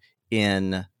found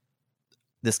in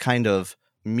this kind of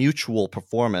mutual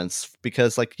performance,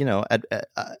 because I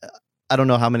don't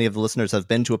know how many of the listeners have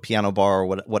been to a piano bar or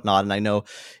whatnot, and I know,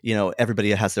 everybody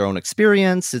has their own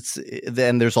experience.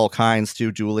 Then there's all kinds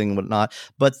to dueling and whatnot,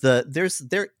 but there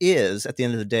is, at the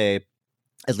end of the day,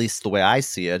 at least the way I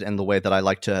see it and the way that I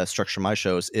like to structure my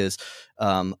shows, is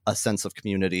a sense of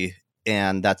community.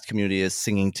 And that community is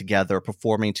singing together,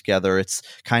 performing together. It's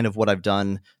kind of what I've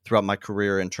done throughout my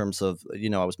career in terms of,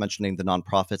 I was mentioning the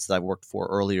nonprofits that I worked for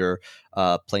earlier,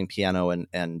 playing piano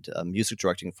and music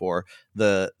directing for.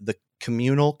 The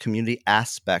community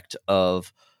aspect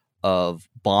of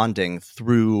bonding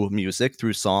through music,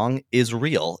 through song, is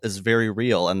very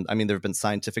real. And I mean, there have been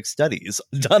scientific studies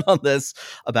done on this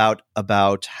about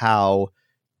how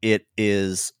it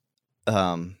is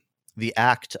the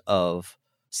act of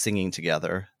singing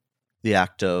together, the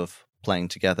act of playing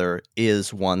together,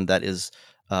 is one that is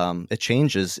it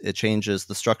changes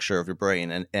the structure of your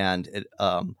brain, and it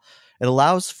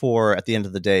allows for, at the end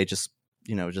of the day, just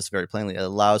very plainly, it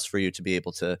allows for you to be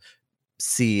able to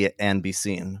see and be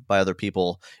seen by other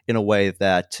people in a way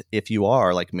that, if you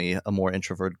are like me, a more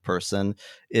introverted person,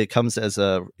 it comes as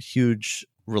a huge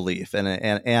relief and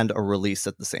a release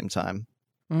at the same time.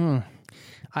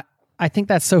 I think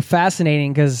that's so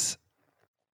fascinating because,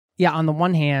 yeah, on the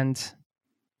one hand,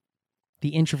 the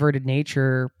introverted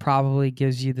nature probably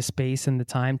gives you the space and the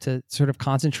time to sort of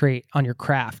concentrate on your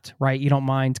craft, right? You don't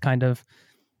mind kind of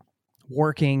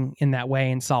working in that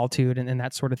way in solitude and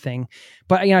that sort of thing.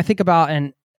 But, I think about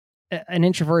an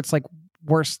introvert's like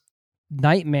worst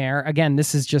nightmare. Again,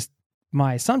 this is just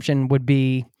my assumption, would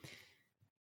be,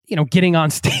 getting on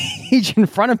stage in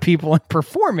front of people and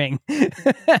performing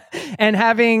and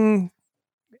having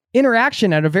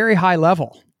interaction at a very high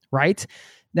level. Right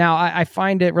now, I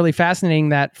find it really fascinating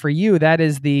that for you, that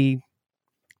is the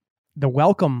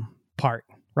welcome part,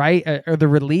 right? Or the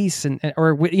release,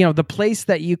 or the place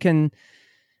that you can.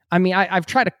 I mean, I've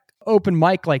tried to open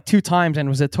mic like 2 times and it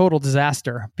was a total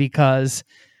disaster because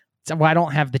I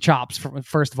don't have the chops,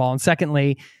 first of all, and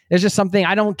secondly, there's just something,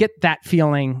 I don't get that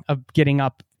feeling of getting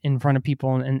up in front of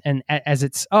people and as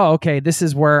it's, oh, okay, this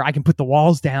is where I can put the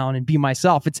walls down and be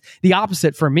myself. It's the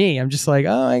opposite for me. I'm just like,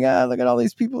 oh my God, look at all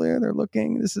these people here. They're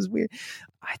looking, this is weird.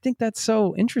 I think that's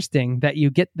so interesting that you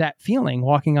get that feeling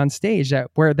walking on stage,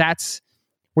 where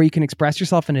you can express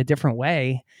yourself in a different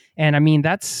way. And I mean,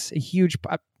 that's a huge,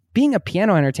 being a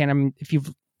piano entertainer. I mean, if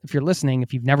you're listening,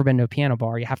 if you've never been to a piano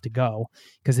bar, you have to go,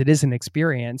 because it is an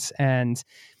experience. And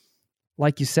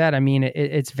like you said, I mean,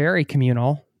 it's very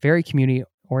communal, very community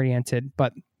oriented,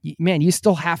 but man, you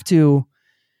still have to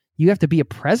be a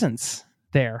presence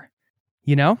there.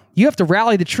 You have to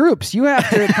rally the troops. You have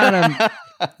to kind of,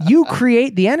 you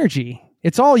create the energy.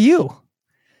 It's all you.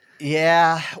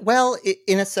 Yeah. Well,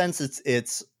 in a sense,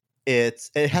 it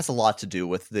has a lot to do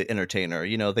with the entertainer.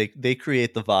 They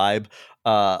create the vibe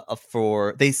how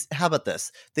about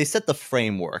this? They set the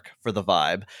framework for the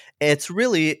vibe. It's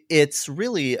really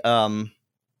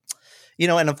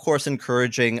and of course,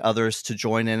 encouraging others to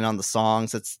join in on the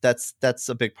songs. That's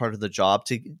a big part of the job,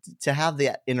 to have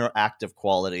the interactive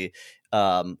quality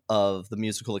of the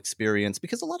musical experience,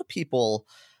 because a lot of people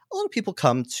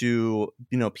come to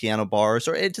piano bars,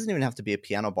 or it doesn't even have to be a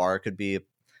piano bar. It could be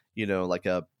like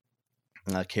a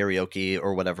karaoke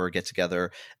or whatever, get together,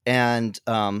 and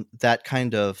that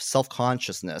kind of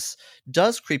self-consciousness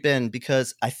does creep in,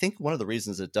 because I think one of the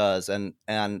reasons it does, and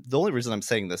the only reason I'm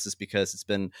saying this is because it's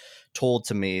been told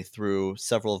to me through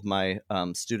several of my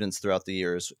students throughout the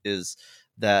years, is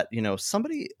that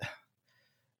somebody,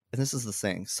 and this is the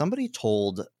thing, somebody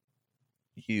told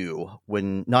you,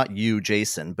 when not you,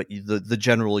 Jason, but the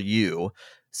general you,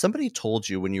 somebody told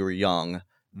you when you were young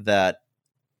that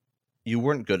you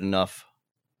weren't good enough,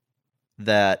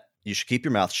 that you should keep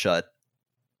your mouth shut,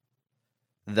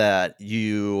 that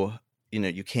you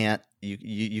can't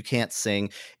sing.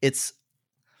 It's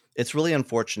really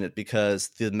unfortunate, because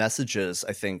the messages,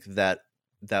 I think, that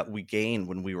we gain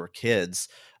when we were kids,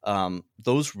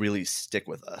 those really stick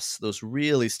with us.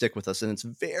 And it's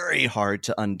very hard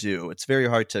to undo. It's very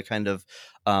hard to kind of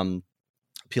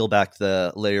peel back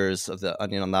the layers of the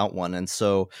onion on that one. And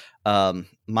so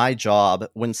my job,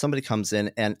 when somebody comes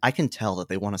in and I can tell that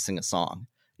they want to sing a song,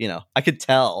 I could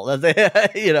tell that they,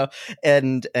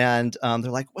 and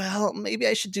they're like, well, maybe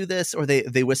I should do this. Or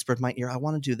they whispered in my ear, I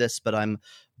want to do this, but I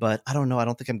don't know. I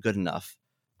don't think I'm good enough.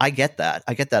 I get that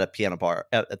at the piano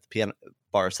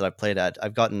bars that I've played at.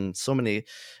 I've gotten so many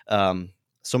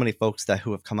so many folks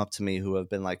who have come up to me who have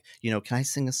been like, can I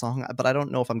sing a song? But I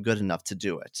don't know if I'm good enough to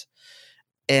do it.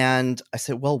 And I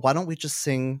said, well, why don't we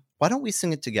sing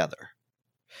it together?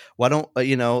 Why don't,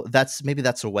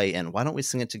 that's a way in. Why don't we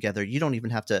sing it together? You don't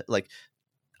even have to, like,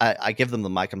 I give them the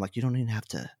mic. I'm like, you don't even have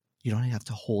to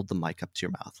hold the mic up to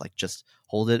your mouth. Like, just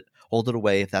hold it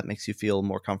away if that makes you feel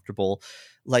more comfortable.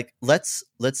 Like, let's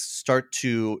start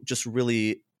to just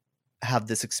really have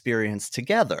this experience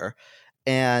together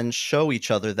and show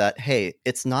each other that, hey,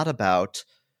 it's not about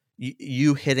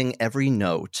you hitting every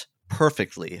note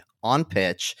perfectly on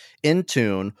pitch, in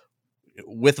tune,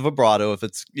 with vibrato, if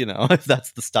it's, if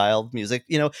that's the style of music.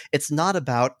 It's not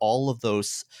about all of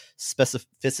those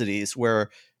specificities where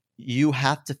you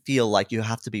have to feel like you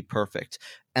have to be perfect.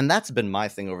 And that's been my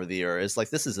thing over the year, is like,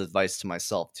 this is advice to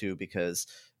myself too, because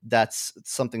that's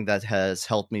something that has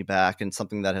held me back, and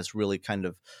something that has really kind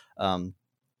of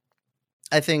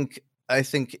I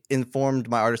think informed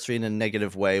my artistry in a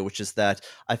negative way, which is that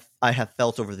I have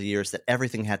felt over the years that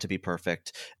everything had to be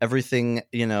perfect, everything,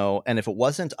 and if it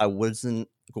wasn't, I wasn't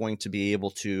going to be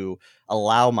able to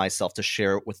allow myself to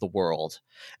share it with the world.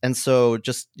 And so,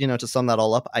 just, to sum that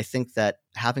all up, I think that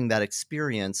having that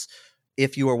experience,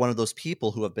 if you are one of those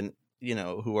people who have been,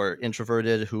 who are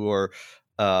introverted, who are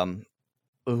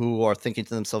thinking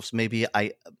to themselves, maybe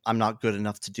I'm not good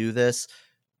enough to do this,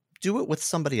 do it with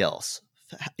somebody else.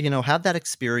 Have that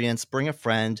experience, bring a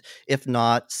friend. If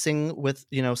not, sing with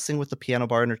the piano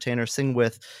bar entertainer, sing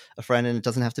with a friend. And it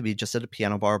doesn't have to be just at a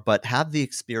piano bar, but have the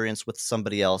experience with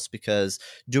somebody else, because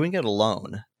doing it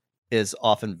alone is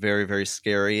often very, very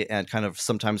scary, and kind of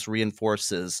sometimes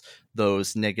reinforces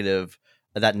that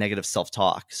negative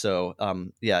self-talk. So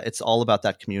it's all about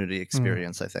that community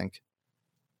experience, I think.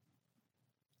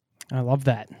 I love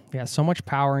that. Yeah, so much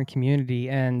power in community.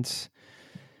 And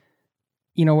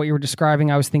what you were describing,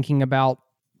 I was thinking about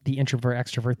the introvert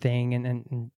extrovert thing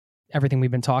and everything we've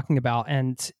been talking about.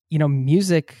 And,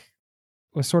 music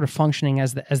was sort of functioning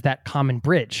as that common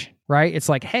bridge, right? It's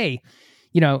like, hey,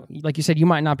 like you said, you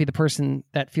might not be the person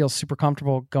that feels super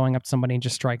comfortable going up to somebody and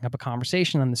just striking up a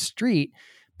conversation on the street.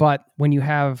 But when you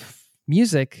have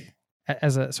music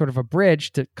as a sort of a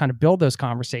bridge to kind of build those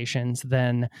conversations,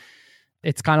 then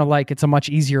it's kind of like it's a much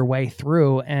easier way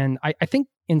through. And I think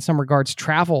in some regards,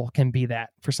 travel can be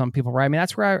that for some people, right? I mean,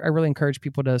 that's where I really encourage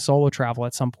people to solo travel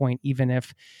at some point, even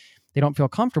if they don't feel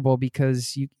comfortable,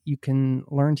 because you can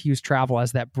learn to use travel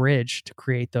as that bridge to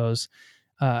create those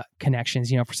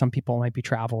connections. For some people, it might be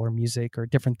travel or music or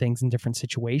different things in different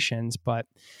situations, but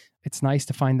it's nice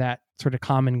to find that sort of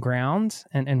common ground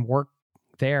and work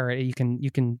there. You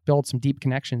can build some deep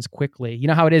connections quickly. You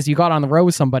know how it is. You got on the road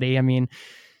with somebody. I mean,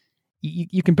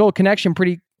 you can build a connection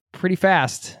pretty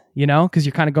fast, because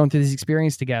you're kind of going through this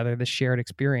experience together, this shared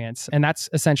experience. And that's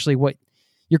essentially what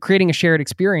you're creating, a shared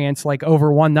experience, like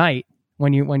over one night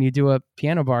when you do a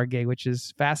piano bar gig, which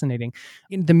is fascinating.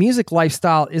 The music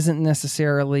lifestyle isn't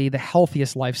necessarily the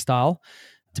healthiest lifestyle,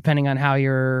 depending on how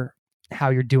you're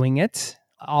doing it.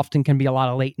 Often can be a lot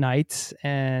of late nights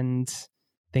and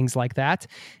things like that.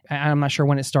 I'm not sure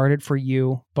when it started for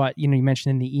you, but you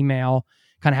mentioned in the email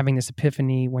kind of having this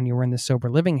epiphany when you were in the sober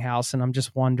living house. And I'm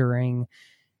just wondering,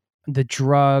 the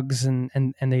drugs and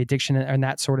the addiction and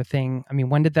that sort of thing, I mean,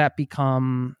 when did that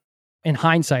become, in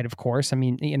hindsight, of course, I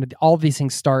mean, all of these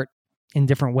things start in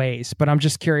different ways, but I'm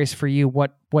just curious for you,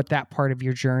 what that part of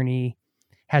your journey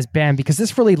has been, because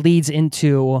this really leads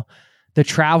into the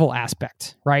travel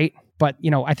aspect, right? But,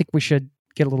 I think we should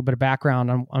get a little bit of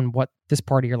background on what this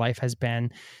part of your life has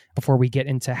been before we get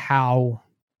into how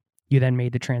you then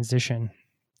made the transition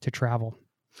to travel.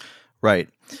 Right.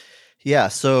 Yeah.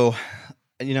 So,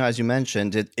 as you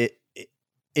mentioned,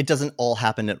 it doesn't all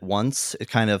happen at once. It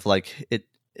kind of like it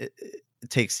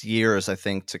takes years, I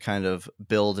think, to kind of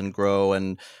build and grow,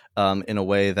 and in a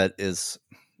way that is,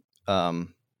 in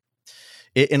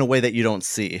a way that you don't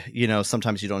see.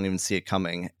 Sometimes you don't even see it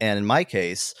coming. And in my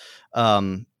case,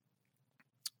 I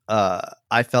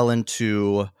fell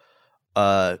into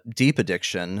deep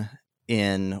addiction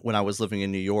when I was living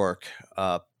in New York.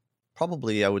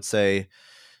 Probably, I would say,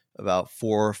 about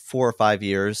 4 or 5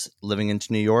 years living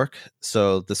into New York.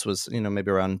 So this was,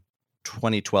 maybe around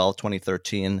 2012,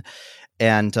 2013.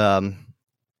 And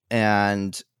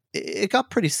it got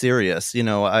pretty serious.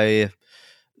 I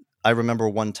remember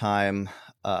one time,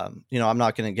 I'm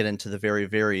not going to get into the very,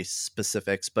 very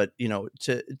specifics, but,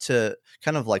 to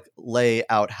kind of like lay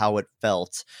out how it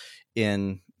felt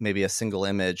in maybe a single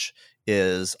image,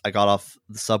 is I got off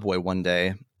the subway one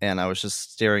day and I was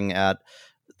just staring at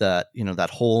that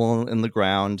hole in the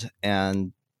ground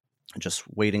and just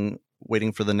waiting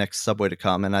for the next subway to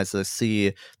come. And as I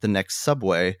see the next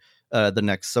subway, the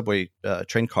next subway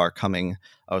train car coming,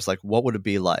 I was like, what would it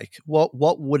be like?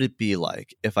 What would it be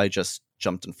like if I just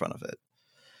jumped in front of it?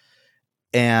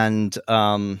 And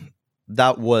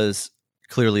that was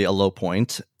clearly a low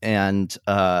point. And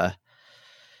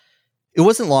it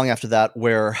wasn't long after that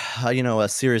where, a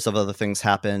series of other things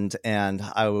happened, and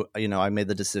I made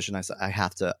the decision. I said, I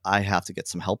have to get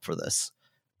some help for this,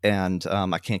 and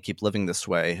I can't keep living this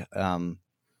way.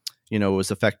 It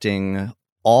was affecting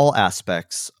all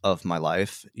aspects of my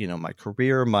life. My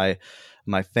career, my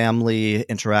family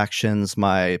interactions,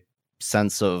 my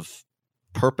sense of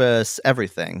purpose,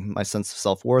 everything, my sense of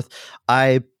self-worth.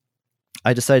 I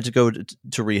decided to go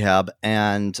to rehab,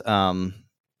 and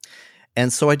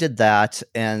so I did that,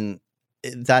 and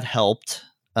that helped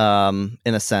in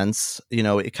a sense.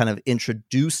 It kind of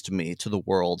introduced me to the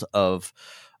world of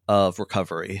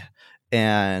recovery,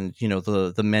 and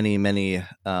the many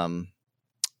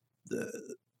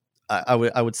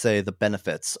I would say the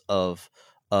benefits of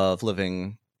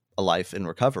living a life in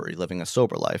recovery, living a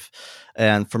sober life.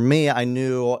 And for me, I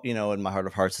knew, in my heart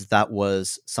of hearts, that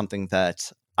was something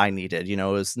that I needed. It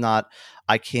was not,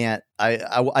 I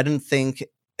didn't think,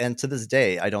 and to this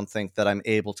day, I don't think that I'm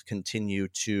able to continue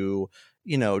to,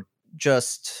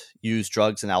 just use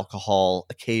drugs and alcohol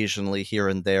occasionally here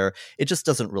and there. It just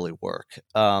doesn't really work.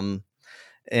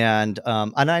 And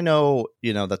I know,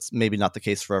 that's maybe not the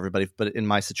case for everybody, but in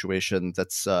my situation,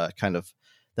 that's kind of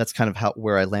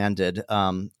where I landed.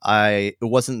 It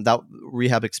wasn't that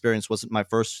rehab experience wasn't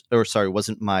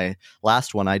wasn't my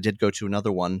last one. I did go to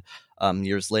another one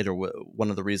years later. One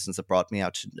of the reasons that brought me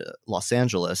out to Los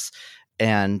Angeles,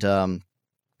 and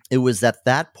it was at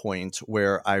that point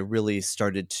where I really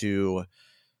started to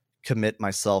commit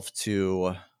myself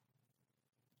to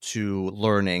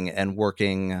learning and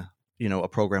working, a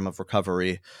program of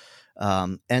recovery,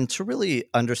 and to really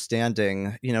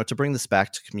understanding, to bring this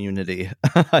back to community.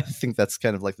 I think that's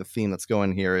kind of like the theme that's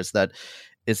going here, is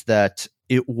that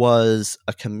it was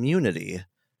a community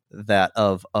that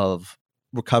of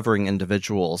recovering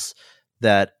individuals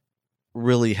that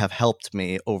really have helped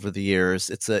me over the years.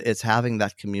 It's having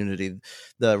that community,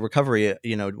 the recovery,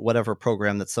 whatever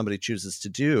program that somebody chooses to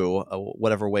do,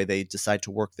 whatever way they decide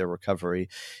to work their recovery.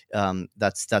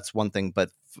 That's one thing, but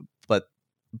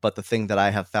the thing that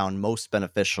I have found most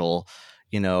beneficial,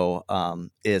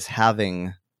 is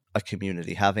having a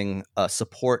community, having a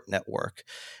support network.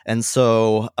 And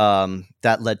so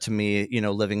that led to me,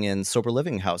 living in sober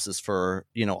living houses for,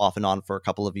 off and on for a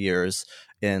couple of years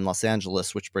in Los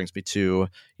Angeles, which brings me to,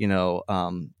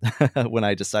 when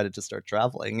I decided to start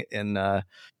traveling in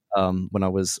when I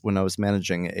was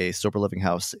managing a sober living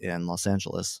house in Los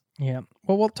Angeles. Yeah.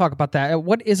 Well, we'll talk about that.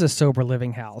 What is a sober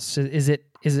living house? Is it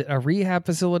a rehab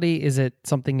facility? Is it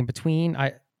something in between?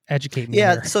 Educate me.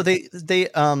 Yeah. Here. So they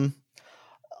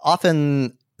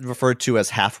often referred to as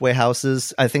halfway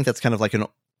houses. I think that's kind of like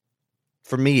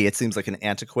for me, it seems like an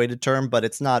antiquated term, but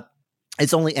it's not.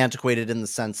 It's only antiquated in the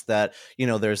sense that,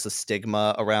 there's a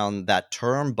stigma around that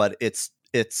term, but it's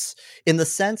in the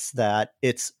sense that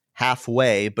it's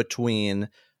halfway between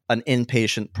an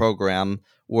inpatient program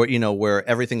where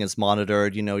everything is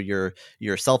monitored,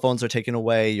 your cell phones are taken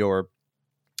away, your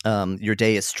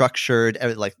day is structured,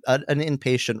 like an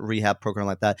inpatient rehab program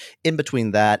like that, in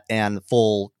between that and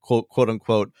full quote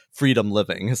unquote freedom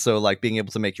living. So like being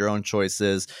able to make your own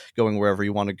choices, going wherever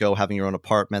you want to go, having your own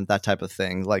apartment, that type of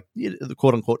thing, like the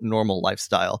quote unquote normal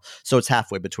lifestyle. So it's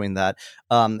halfway between that.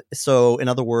 So in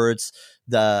other words,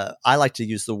 I like to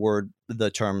use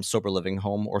the term sober living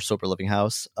home or sober living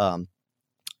house.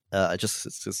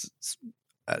 It's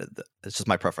just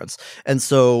my preference. And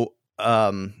so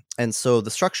the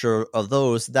structure of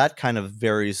those, that kind of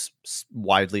varies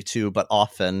widely too, but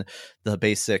often the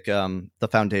basic, the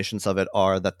foundations of it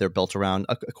are that they're built around,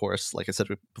 of course, like I said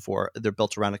before, they're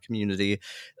built around a community.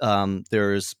 And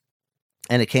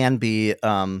it can be,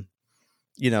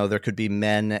 there could be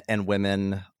men and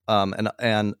women,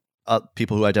 and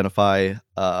people who identify,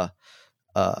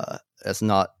 as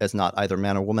not either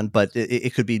man or woman, but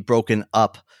it could be broken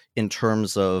up in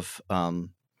terms of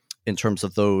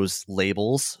those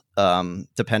labels,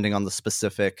 depending on the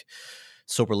specific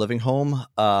sober living home.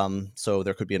 So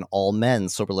there could be an all men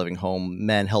sober living home,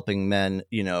 men helping men,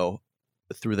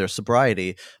 through their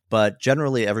sobriety, but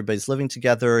generally everybody's living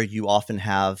together. You often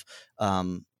have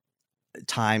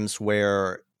times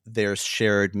where there's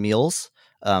shared meals,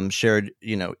 shared,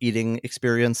 eating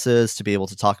experiences to be able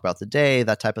to talk about the day,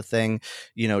 that type of thing.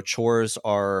 Chores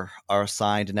are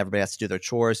assigned and everybody has to do their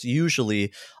chores.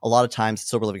 Usually, a lot of times,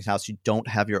 sober living house, you don't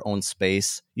have your own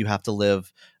space. You have to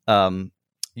live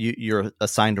you're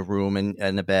assigned a room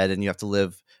and a bed, and you have to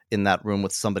live in that room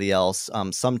with somebody else.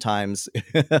 Sometimes,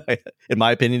 in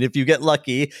my opinion, if you get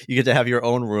lucky, you get to have your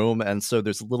own room, and so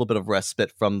there's a little bit of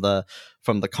respite from the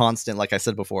constant. Like I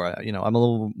said before, I'm a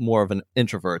little more of an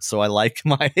introvert, so I like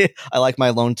my I like my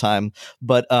alone time.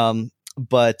 But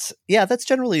yeah, that's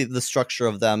generally the structure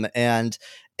of them, and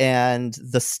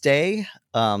the stay,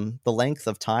 the length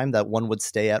of time that one would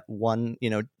stay at one,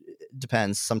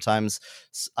 depends. Sometimes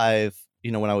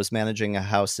when I was managing a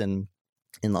house in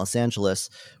Los Angeles,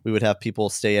 we would have people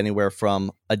stay anywhere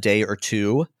from a day or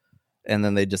two, and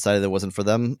then they decided it wasn't for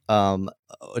them,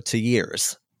 to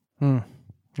years.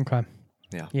 Okay.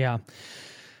 Yeah.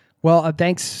 Well,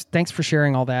 thanks for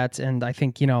sharing all that. And I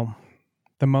think,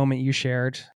 the moment you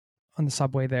shared on the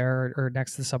subway there or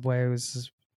next to the subway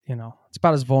was, it's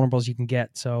about as vulnerable as you can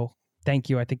get. So thank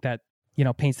you. I think that,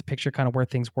 paints the picture kind of where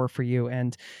things were for you.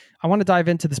 And I want to dive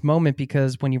into this moment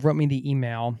because when you wrote me the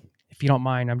email, if you don't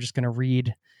mind, I'm just going to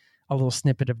read a little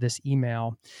snippet of this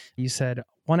email. You said,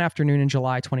 one afternoon in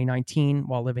July 2019,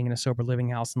 while living in a sober living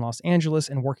house in Los Angeles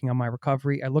and working on my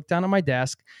recovery, I looked down at my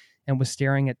desk and was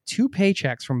staring at 2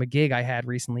 paychecks from a gig I had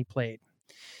recently played.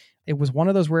 It was one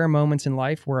of those rare moments in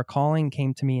life where a calling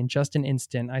came to me in just an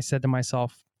instant. I said to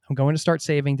myself, I'm going to start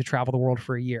saving to travel the world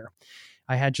for a year.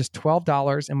 I had just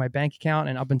 $12 in my bank account,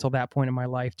 and up until that point in my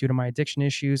life, due to my addiction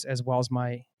issues as well as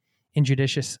my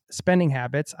injudicious spending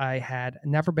habits, I had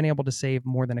never been able to save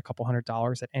more than a couple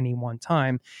 $100s at any one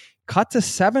time. Cut to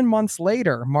 7 months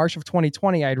later, March of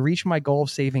 2020, I had reached my goal of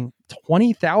saving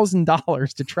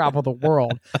 $20,000 to travel the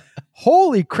world.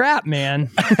 Holy crap, man.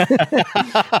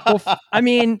 Well, I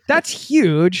mean, that's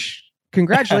huge.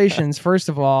 Congratulations, first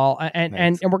of all.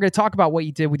 And we're going to talk about what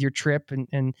you did with your trip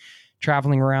and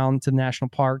traveling around to the national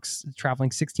parks,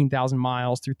 traveling 16,000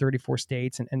 miles through 34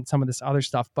 states and some of this other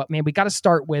stuff. But man, we got to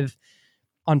start with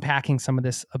unpacking some of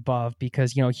this above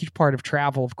because, a huge part of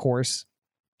travel, of course,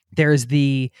 there's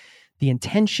the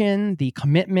intention, the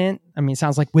commitment. I mean, it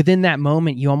sounds like within that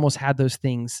moment, you almost had those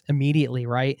things immediately,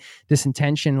 right? This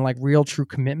intention, like real true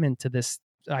commitment to this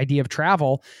idea of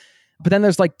travel. But then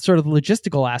there's like sort of the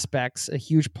logistical aspects, a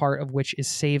huge part of which is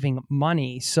saving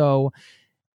money. So,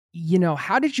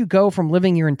 how did you go from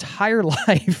living your entire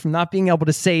life, not being able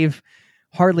to save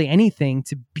hardly anything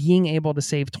to being able to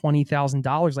save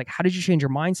 $20,000? Like, how did you change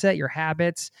your mindset, your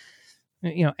habits,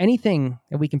 anything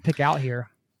that we can pick out here?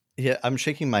 Yeah, I'm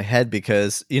shaking my head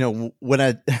because, when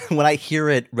I hear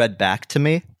it read back to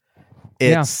me,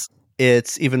 it's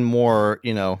even more,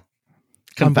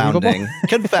 confounding.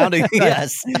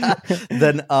 Yes.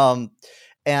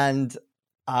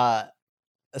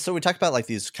 So we talked about like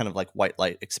these kind of like white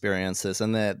light experiences,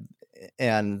 and they're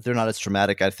not as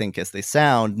traumatic, I think, as they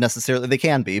sound necessarily. They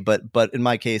can be, but in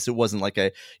my case, it wasn't like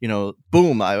a,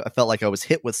 boom. I felt like I was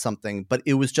hit with something, but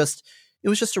it was just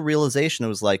a realization. It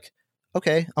was like,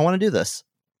 okay, I want to do this.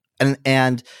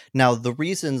 And now the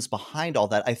reasons behind all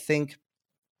that, I think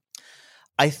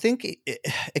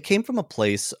it came from a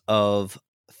place of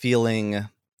feeling,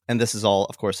 and this is all,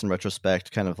 of course, in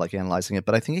retrospect, kind of like analyzing it,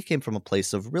 but I think it came from a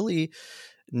place of really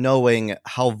knowing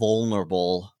how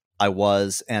vulnerable I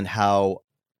was and how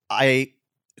I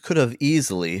could have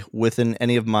easily, within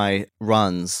any of my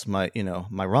runs,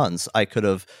 I could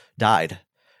have died.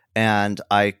 And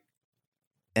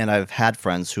I've had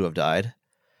friends who have died,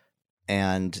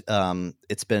 and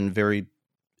it's been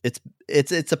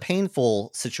it's a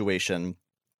painful situation.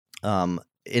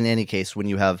 In any case, when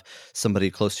you have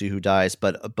somebody close to you who dies,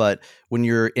 but when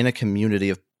you're in a community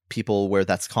of people where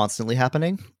that's constantly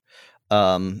happening,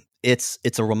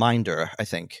 it's a reminder. I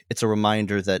think it's a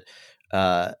reminder that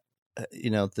that's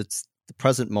the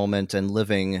present moment and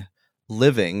living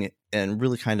and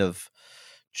really kind of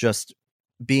just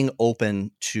being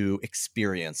open to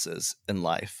experiences in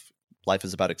life. Life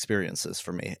is about experiences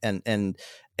for me,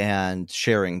 and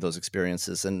sharing those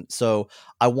experiences. And so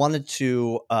I wanted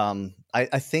to,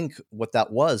 I think what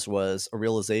that was a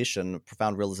realization, a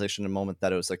profound realization, a moment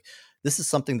that it was like, this is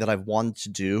something that I've wanted to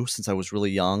do since I was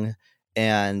really young.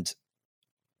 And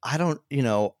I've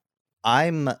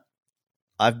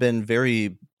been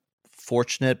very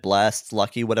fortunate, blessed,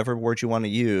 lucky, whatever word you want to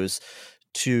use,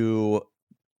 to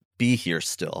be here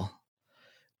still.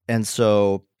 And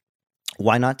so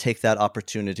why not take that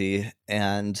opportunity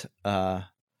and devote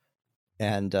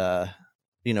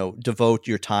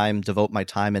my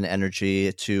time and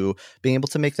energy to being able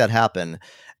to make that happen.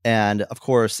 And of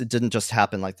course, it didn't just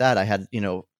happen like that. I had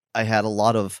a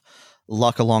lot of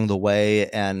luck along the way,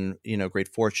 and great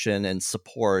fortune and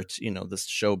support, this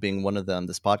show being one of them,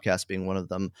 this podcast being one of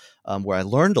them, where I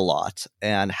learned a lot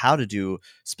and how to do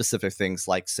specific things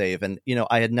like save. And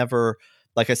I had never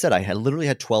like I said, I had literally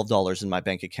had $12 in my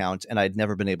bank account, and I'd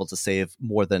never been able to save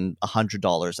more than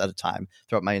 $100 at a time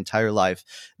throughout my entire life.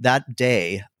 That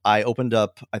day, I opened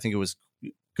up, I think it was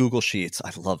Google Sheets.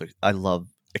 I love it. I love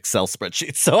Excel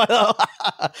spreadsheets. So,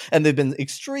 and they've been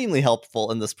extremely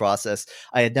helpful in this process.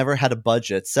 I had never had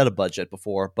set a budget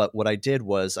before, but what I did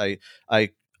was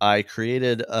I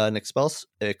created an Excel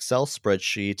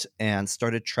spreadsheet and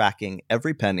started tracking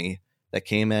every penny that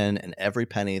came in and every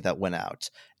penny that went out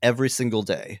every single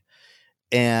day.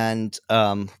 And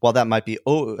while that might be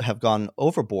have gone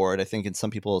overboard, I think in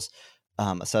some people's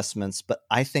assessments, but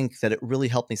I think that it really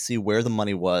helped me see where the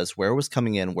money was, where it was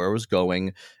coming in, where it was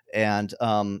going. And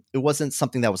it wasn't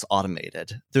something that was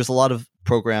automated. There's a lot of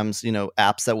programs,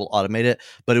 apps that will automate it,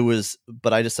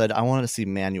 but I decided I wanted to see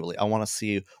manually. I want to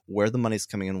see where the money's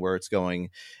coming in, where it's going.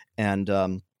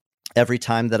 And every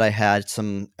time that I had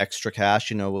some extra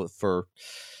cash, for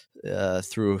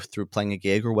through playing a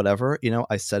gig or whatever,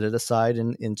 I set it aside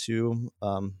into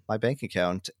my bank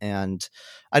account. And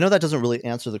I know that doesn't really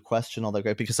answer the question all that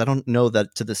great, because I don't know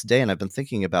that to this day, and I've been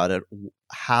thinking about it,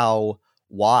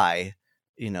 why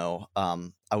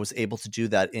I was able to do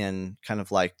that in kind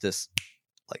of like this,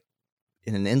 like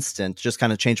in an instant, just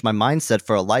kind of changed my mindset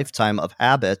for a lifetime of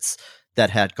habits that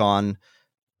had gone,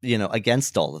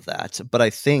 against all of that. But I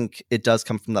think it does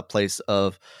come from that place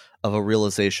of a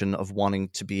realization of wanting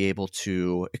to be able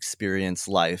to experience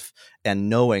life, and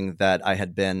knowing that I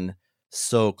had been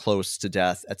so close to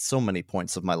death at so many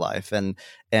points of my life. And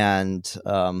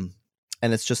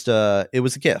it's just it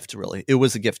was a gift, really. It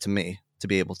was a gift to me to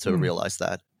be able to realize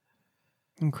that.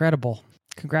 Incredible.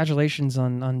 Congratulations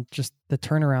on just the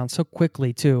turnaround so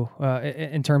quickly too,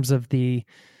 in terms of the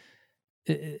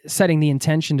setting the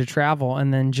intention to travel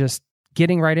and then just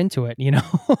getting right into it.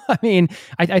 I mean,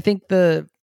 I think the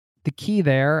key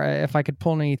there, if I could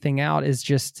pull anything out, is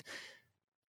just,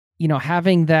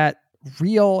 having that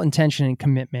real intention and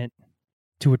commitment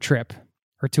to a trip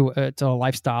or to a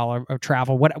lifestyle or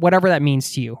travel, whatever that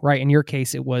means to you, right? In your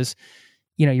case, it was,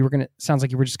 sounds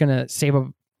like you were just going to save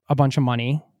a bunch of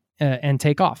money and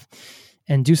take off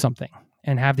and do something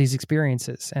and have these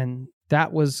experiences. And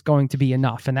that was going to be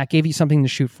enough. And that gave you something to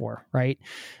shoot for, right?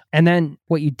 And then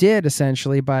what you did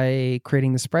essentially by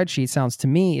creating the spreadsheet, sounds to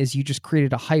me, is you just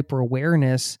created a hyper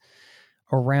awareness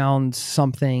around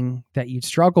something that you'd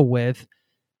struggle with.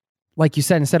 Like you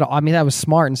said, that was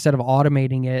smart. Instead of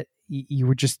automating it, you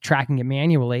were just tracking it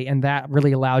manually. And that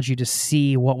really allowed you to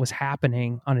see what was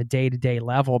happening on a day-to-day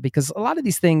level. Because a lot of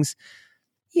these things,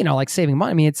 like saving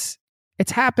money, I mean, it's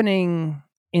happening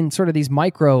in sort of these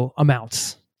micro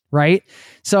amounts, right?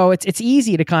 So it's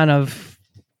easy to kind of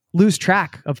lose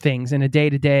track of things in a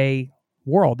day-to-day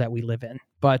world that we live in.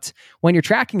 But when you're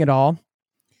tracking it all,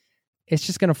 it's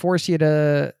just going to force you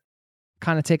to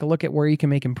kind of take a look at where you can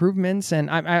make improvements. And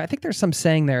I think there's some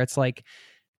saying there. It's like,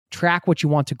 track what you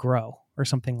want to grow or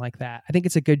something like that. I think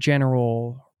it's a good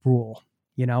general rule,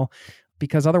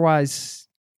 because otherwise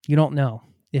you don't know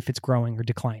if it's growing or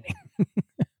declining.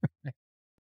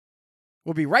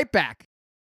 We'll be right back.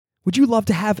 Would you love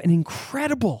to have an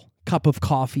incredible cup of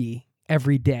coffee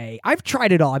every day? I've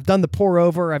tried it all. I've done the pour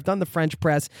over, I've done the French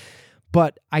press,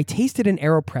 but I tasted an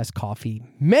AeroPress coffee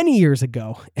many years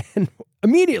ago, and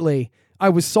immediately I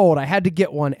was sold. I had to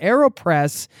get one.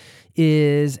 AeroPress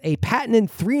is a patented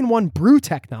 3-in-1 brew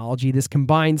technology. This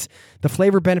combines the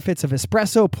flavor benefits of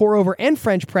espresso, pour over, and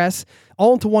French press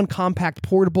all into one compact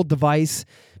portable device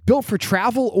built for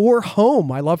travel or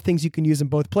home. I love things you can use in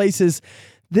both places.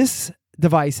 This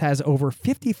device has over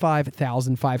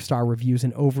 55,000 5-star reviews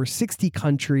in over 60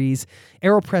 countries.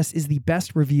 AeroPress is the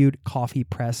best reviewed coffee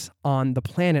press on the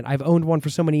planet. I've owned one for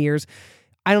so many years,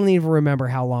 I don't even remember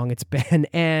how long it's been.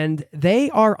 And they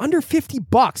are under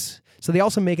 $50. So they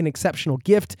also make an exceptional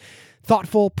gift.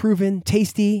 Thoughtful, proven,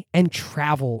 tasty, and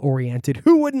travel-oriented.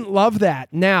 Who wouldn't love that?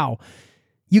 Now,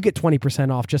 you get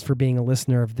 20% off just for being a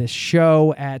listener of this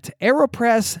show at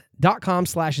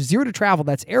aeropress.com/zero to travel.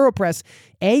 That's AeroPress,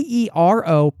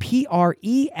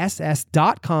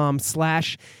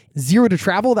 AeroPress.com/zero to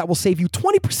travel. That will save you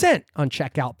 20% on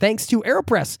checkout. Thanks to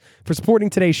AeroPress for supporting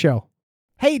today's show.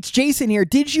 Hey, it's Jason here.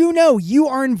 Did you know you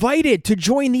are invited to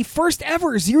join the first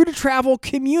ever Zero to Travel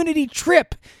community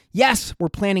trip? Yes, we're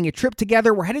planning a trip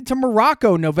together. We're headed to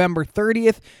Morocco November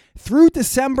 30th through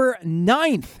December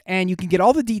 9th. And you can get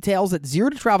all the details at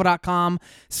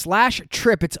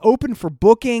zerototravel.com/trip. It's open for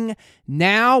booking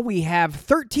now. We have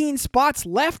 13 spots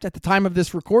left at the time of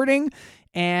this recording,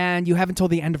 and you have until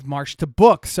the end of March to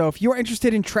book. So if you're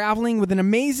interested in traveling with an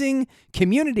amazing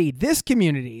community, this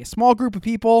community, a small group of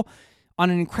people on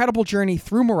an incredible journey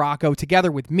through Morocco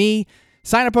together with me,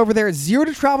 Sign up over there at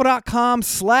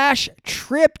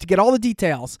zerototravel.com/trip to get all the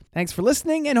details. Thanks for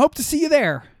listening and hope to see you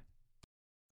there.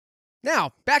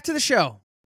 Now, back to the show.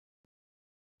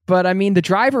 But I mean, the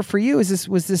driver for you was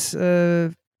this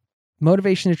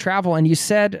motivation to travel. And you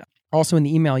said also in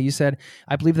the email, you said,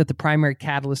 I believe that the primary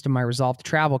catalyst of my resolve to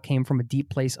travel came from a deep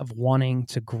place of wanting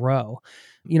to grow.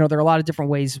 You know, there are a lot of different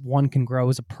ways one can grow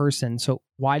as a person. So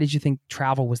why did you think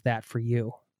travel was that for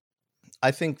you?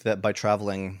 I think that by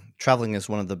traveling is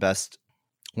one of the best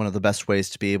ways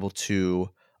to be able to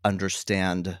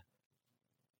understand,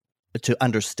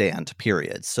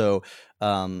 period. So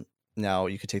now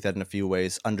you could take that in a few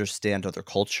ways: understand other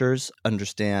cultures,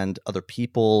 understand other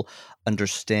people,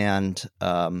 understand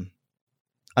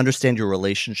your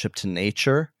relationship to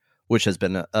nature, which has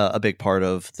been a big part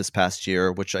of this past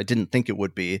year, which I didn't think it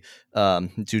would be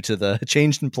due to the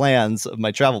change in plans of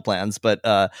my travel plans. But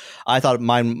I thought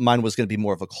mine was going to be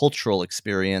more of a cultural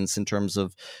experience in terms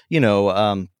of,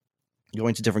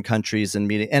 going to different countries and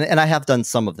meeting. And I have done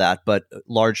some of that, but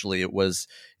largely it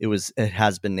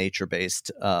has been nature based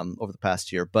over the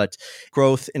past year. But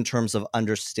growth in terms of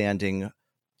understanding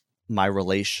my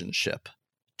relationship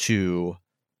to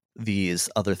these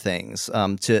other things,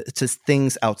 to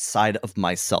things outside of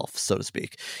myself, so to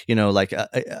speak. Like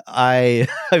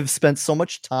I've spent so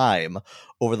much time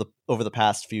over the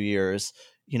past few years,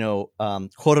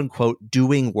 quote unquote,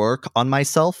 doing work on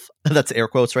myself. That's air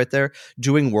quotes right there.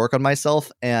 Doing work on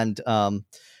myself, and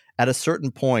at a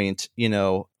certain point,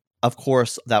 of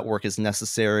course, that work is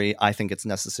necessary. I think it's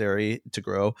necessary to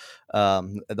grow.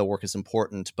 The work is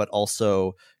important, but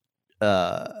also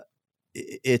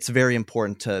it's very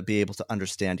important to be able to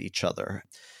understand each other.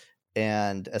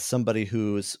 And as somebody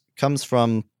comes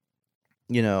from,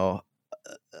 a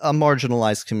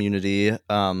marginalized community,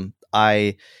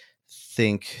 I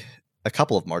think a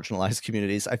couple of marginalized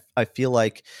communities, I feel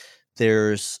like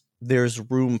there's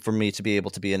room for me to be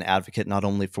able to be an advocate, not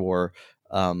only for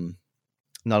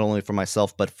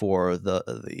myself, but for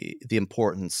the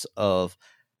importance of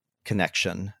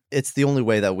connection. It's the only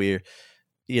way that we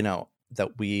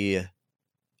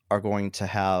are going to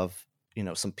have,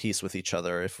 some peace with each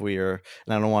other. If and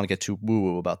I don't want to get too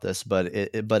woo-woo about this, but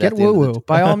get woo-woo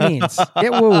by all means.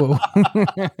 Get woo-woo.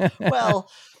 well,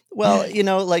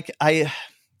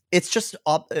 it's just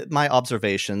my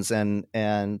observations,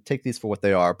 and take these for what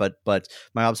they are. But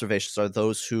my observations are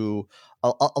those who,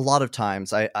 a lot of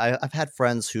times, I've had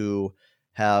friends who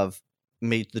have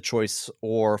made the choice,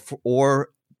 or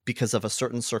because of a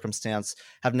certain circumstance,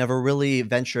 have never really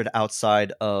ventured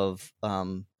outside of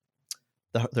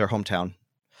their hometown,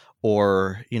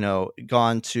 or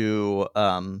gone to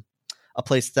a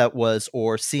place that was,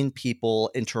 or seen people,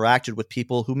 interacted with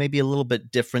people who may be a little bit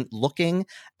different looking,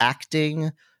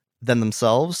 acting than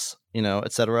themselves,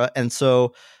 etc. And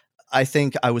so I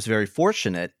think I was very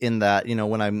fortunate in that,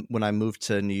 when I moved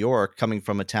to New York, coming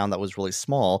from a town that was really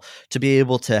small, to be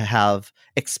able to have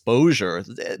exposure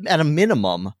at a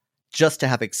minimum, just to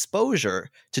have exposure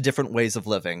to different ways of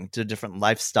living, to different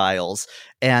lifestyles.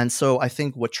 And so I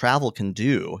think what travel can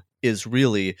do is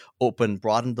really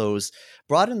broaden those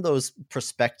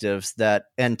perspectives that,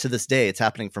 and to this day, it's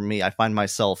happening for me. I find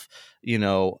myself,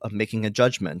 making a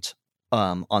judgment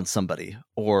on somebody,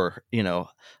 or,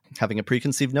 having a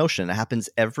preconceived notion. It happens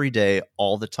every day,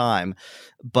 all the time.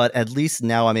 But at least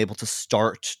now I'm able to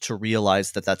start to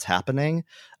realize that that's happening.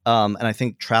 And I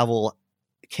think travel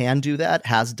can do that,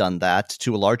 has done that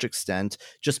to a large extent,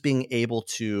 just being able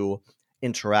to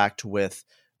interact with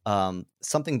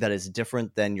something that is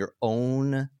different than your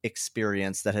own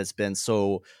experience, that has been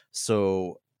so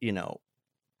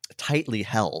tightly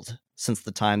held since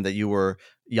the time that you were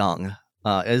young.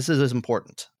 This is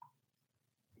important.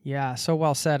 Yeah, so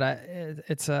well said.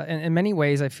 It's in many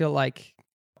ways, I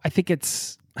think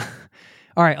it's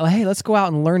all right. Hey, let's go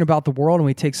out and learn about the world, and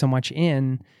we take so much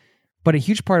in. But a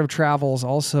huge part of travel is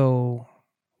also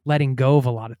letting go of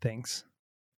a lot of things,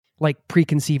 like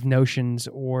preconceived notions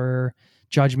or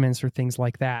judgments or things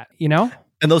like that,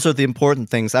 And those are the important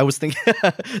things. I was thinking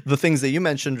the things that you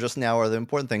mentioned just now are the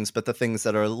important things, but the things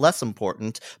that are less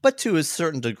important, but to a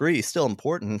certain degree still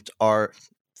important, are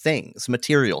things,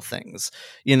 material things,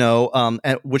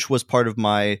 which was part of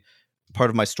my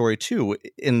story too,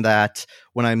 in that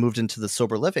when I moved into the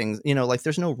sober living,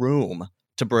 there's no room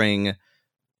to bring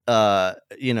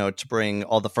to bring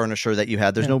all the furniture that you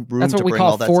had. There's no room. That's what to we bring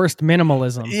call all that. Forced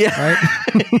minimalism. Yeah.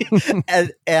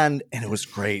 Right. and it was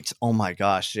great. Oh my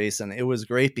gosh, Jason, it was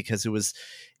great because it was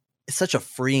such a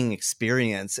freeing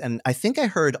experience. And I think I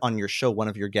heard on your show, one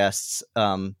of your guests,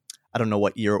 I don't know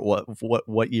what year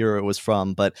it was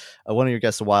from, but one of your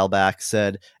guests a while back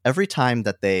said every time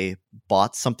that they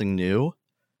bought something new,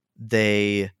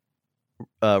 they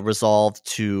resolved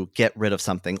to get rid of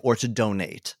something or to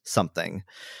donate something.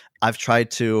 I've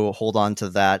tried to hold on to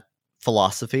that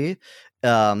philosophy.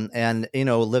 And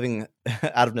living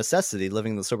out of necessity,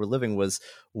 living the sober living was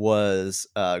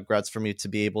grounds for me to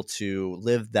be able to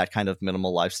live that kind of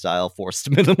minimal lifestyle,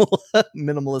 forced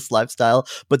minimalist lifestyle.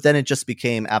 But then it just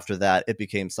became, after that, it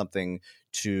became something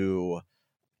to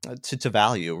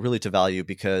value, really to value,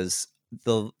 because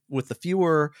with the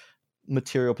fewer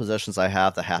material possessions I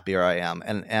have, the happier I am,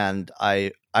 and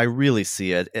I really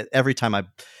see it every time I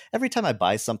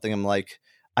buy something. I'm like,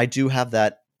 I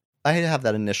have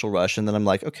that initial rush, and then I'm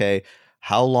like, okay,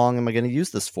 how long am I going to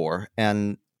use this for?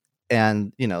 And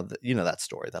that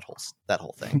story, that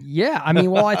whole thing. Yeah, I mean,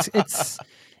 well,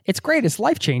 it's great. It's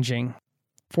life-changing.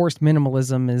 Forced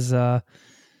minimalism is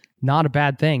not a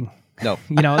bad thing. No.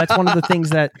 That's one of the things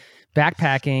that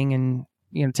backpacking and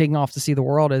taking off to see the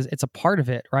world is. It's a part of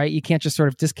it, right? You can't just sort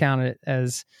of discount it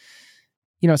as,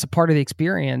 it's a part of the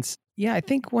experience. Yeah, I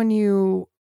think when you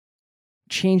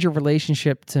change your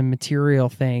relationship to material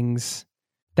things,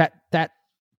 that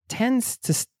tends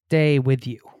to stay with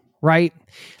you, right?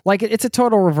 Like it's a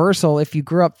total reversal if you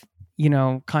grew up,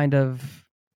 kind of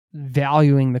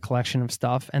valuing the collection of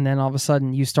stuff, and then all of a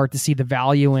sudden you start to see the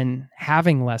value in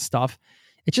having less stuff.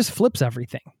 It just flips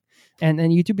everything. And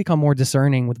then you do become more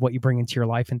discerning with what you bring into your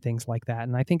life and things like that.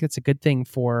 And I think it's a good thing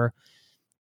for,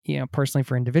 personally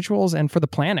for individuals and for the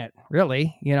planet,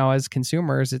 really, as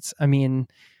consumers. I'm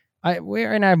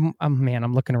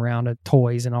looking around at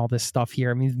toys and all this stuff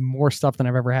here. I mean, more stuff than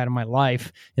I've ever had in my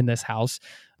life in this house,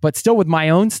 but still with my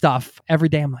own stuff every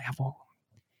day. I'm like, well,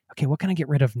 okay, what can I get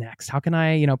rid of next? How can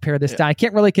I, pare this down? I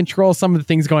can't really control some of the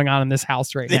things going on in this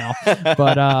house right now,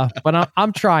 but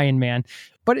I'm trying, man.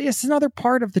 But it's another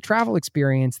part of the travel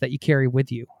experience that you carry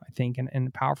with you, I think, and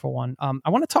a powerful one. I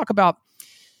want to talk about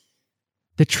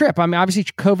the trip. I mean, obviously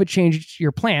COVID changed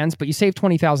your plans, but you saved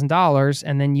 $20,000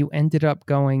 and then you ended up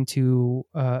going to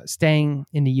staying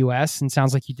in the US, and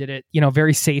sounds like you did it,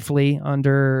 very safely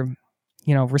under,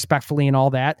 respectfully and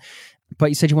all that. But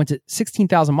you said you went to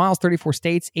 16,000 miles, 34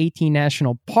 states, 18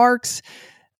 national parks.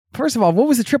 First of all, what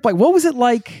was the trip like? What was it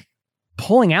like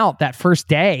pulling out that first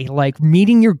day, like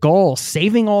meeting your goal,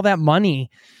 saving all that money,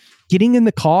 getting in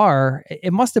the car?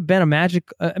 It must have been a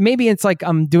magic. Maybe it's like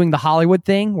I'm doing the Hollywood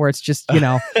thing where it's just,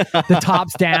 the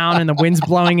top's down and the wind's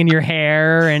blowing in your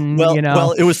hair. And,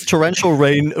 well, it was torrential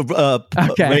rain,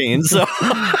 rain. So,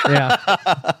 yeah.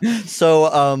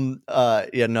 So,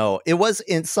 it was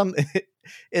in some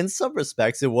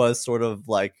respects, it was sort of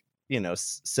like,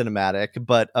 cinematic,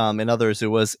 but in others, it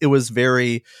was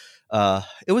very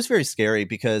scary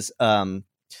because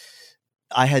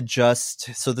I had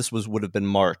would have been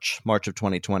March of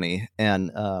 2020,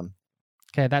 and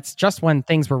okay, that's just when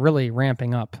things were really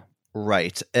ramping up,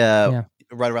 right?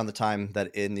 Right around the time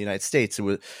that in the United States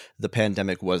the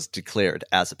pandemic was declared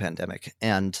as a pandemic,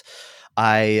 and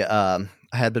I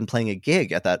had been playing a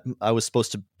gig at that. I was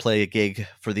supposed to play a gig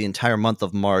for the entire month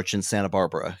of March in Santa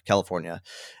Barbara, California.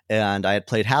 And I had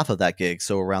played half of that gig.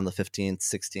 So around the 15th,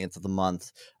 16th of the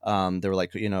month, they were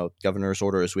like, governor's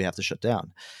orders, we have to shut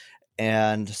down.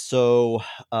 And so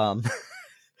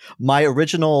my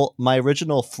original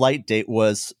flight date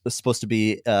was supposed to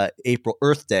be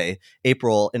Earth Day,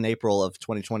 April of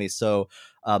 2020. So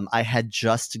I had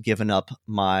just given up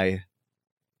my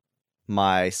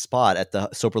spot at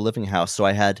the sober living house, so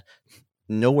I had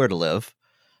nowhere to live.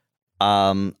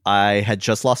 I had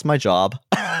just lost my job,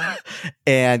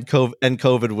 and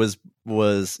COVID was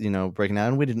breaking out,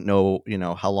 and we didn't know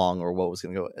how long or what was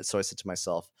going to go. So I said to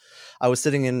myself, I was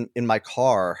sitting in my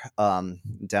car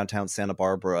downtown Santa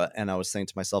Barbara, and I was saying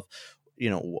to myself,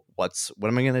 what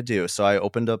am I going to do? So I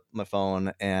opened up my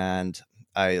phone and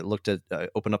I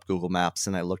opened up Google Maps,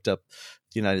 and I looked up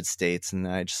the United States, and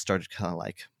I just started kind of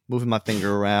like moving my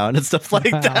finger around and stuff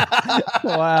like that.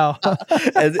 Wow.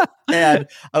 and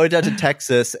I went down to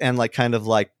Texas and kind of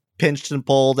pinched and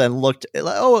pulled and looked.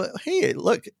 Oh, hey,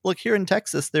 look here in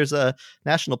Texas. There's a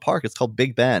national park. It's called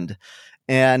Big Bend,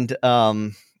 and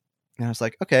I was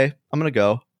like, okay, I'm gonna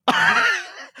go.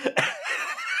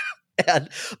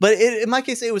 But in my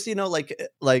case, it was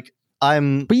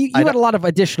I'm. But you had a lot of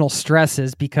additional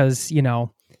stresses because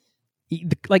all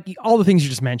the things you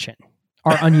just mentioned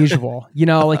are unusual. You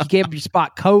gave up your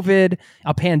spot, COVID,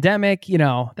 a pandemic.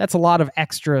 That's a lot of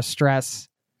extra stress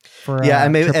for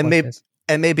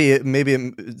maybe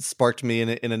it sparked me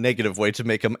in a negative way to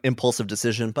make an impulsive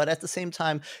decision. But at the same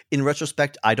time, in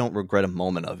retrospect, I don't regret a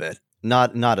moment of it.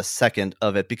 not a second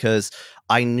of it, because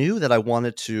I knew that I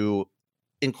wanted to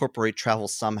incorporate travel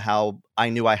somehow. I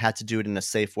knew I had to do it in a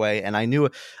safe way. And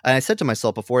I said to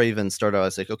myself before I even started, I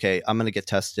was like, okay, I'm going to get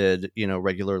tested,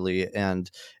 regularly. And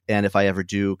if I ever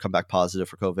do come back positive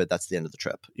for COVID, that's the end of the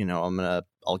trip.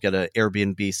 I'll get an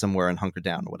Airbnb somewhere and hunker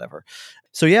down or whatever.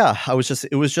 So yeah,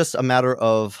 it was just a matter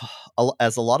of,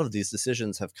 as a lot of these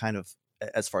decisions have kind of,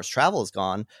 as far as travel has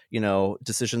gone,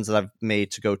 decisions that I've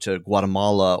made to go to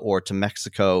Guatemala or to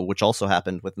Mexico, which also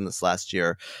happened within this last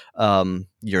year and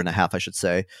a half, I should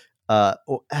say,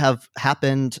 have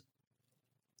happened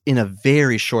in a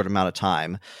very short amount of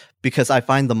time, because I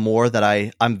find the more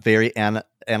that I'm very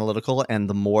analytical, and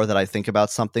the more that I think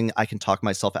about something, I can talk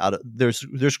myself out of.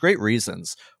 There's great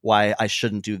reasons why I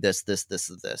shouldn't do this.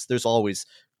 There's always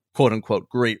quote unquote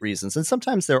great reasons, and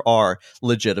sometimes there are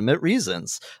legitimate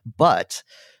reasons, but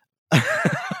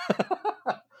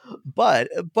but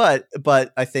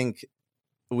I think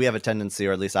we have a tendency,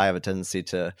 or at least I have a tendency,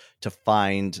 to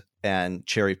find and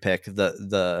cherry pick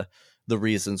the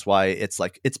reasons why it's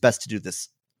like it's best to do this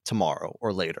tomorrow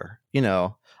or later.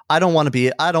 I don't want to be,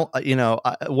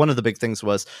 one of the big things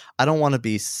was, I don't want to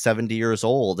be 70 years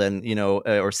old and,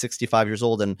 or 65 years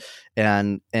old and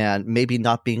maybe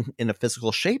not being in a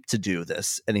physical shape to do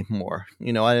this anymore,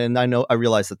 and I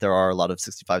realize that there are a lot of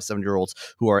 65, 70-year-olds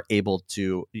who are able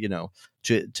to,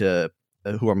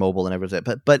 who are mobile and everything.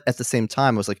 But at the same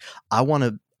time, I was like, I want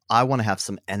to have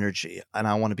some energy, and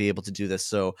I want to be able to do this.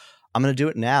 So I'm going to do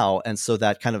it now. And so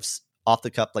that kind of off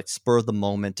the cuff, like spur of the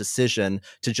moment decision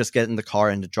to just get in the car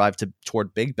and to drive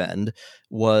toward Big Bend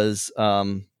was,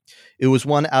 it was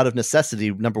one out of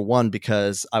necessity. Number one,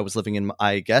 because I was living in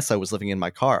my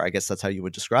car. I guess that's how you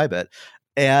would describe it.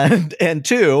 And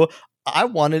two, I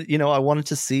wanted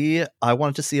to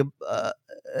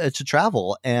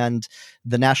travel, and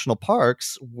the national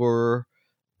parks were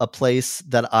a place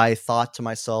that I thought to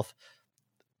myself,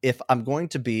 if I'm going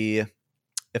to be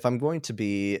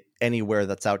anywhere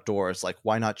that's outdoors, like,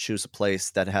 why not choose a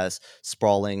place that has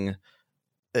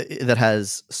that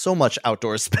has so much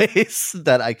outdoor space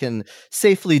that I can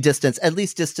safely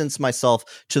distance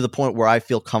myself to the point where I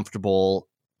feel comfortable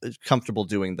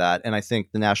doing that. And I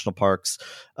think the national parks,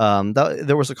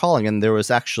 there was a calling, and there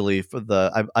was actually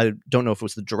I don't know if it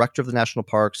was the director of the national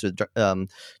parks or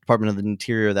Department of the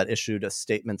Interior that issued a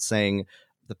statement saying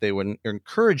that they were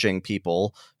encouraging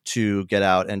people to get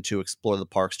out and to explore the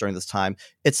parks during this time.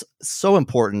 It's so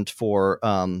important for,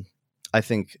 I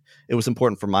think it was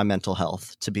important for my mental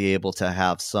health to be able to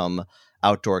have some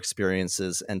outdoor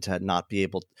experiences and to not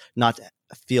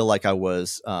feel like I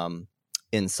was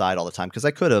inside all the time. Because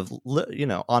I could have,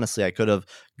 honestly, I could have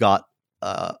got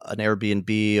an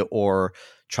Airbnb or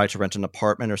tried to rent an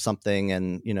apartment or something,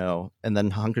 and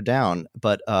then hunker down.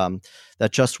 But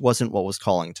that just wasn't what was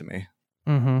calling to me.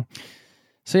 Mm-hmm.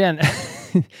 So yeah,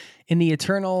 in the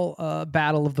eternal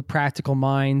battle of the practical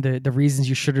mind, the reasons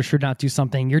you should or should not do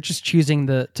something, you're just choosing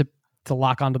to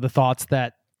lock onto the thoughts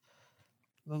that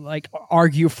like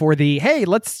argue for the, hey,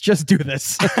 let's just do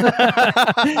this,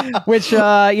 which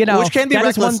can be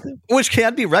reckless. Which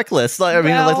can be reckless. I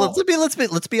mean,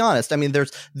 let's be honest. I mean,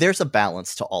 there's a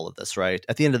balance to all of this, right?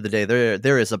 At the end of the day,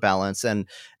 there is a balance, and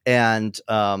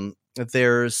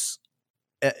there's.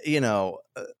 I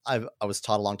was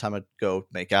taught a long time ago,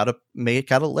 make out a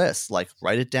list, like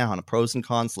write it down, a pros and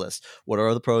cons list. What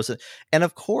are the pros? And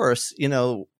of course,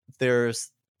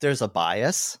 there's a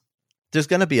bias. There's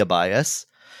going to be a bias.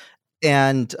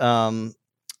 And then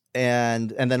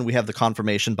we have the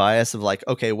confirmation bias of like,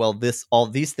 okay, well, all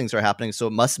these things are happening, so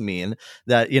it must mean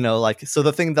that, so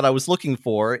the thing that I was looking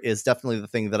for is definitely the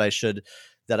thing that I should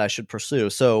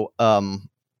pursue. So,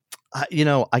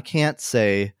 I can't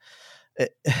say.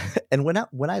 And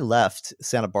when I left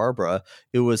Santa Barbara,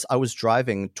 I was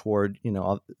driving toward,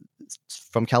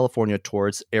 from California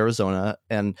towards Arizona.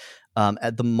 And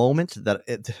at the moment that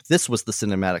this was the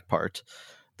cinematic part,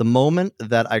 the moment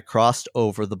that I crossed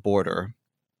over the border,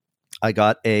 I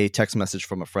got a text message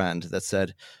from a friend that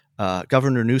said,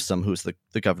 Governor Newsom, who's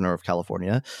the governor of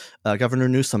California, Governor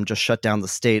Newsom just shut down the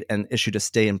state and issued a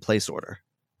stay-in-place order.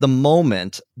 The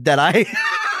moment that I...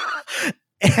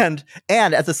 And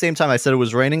at the same time, I said it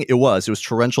was raining. It was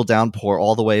torrential downpour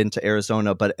all the way into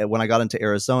Arizona. But when I got into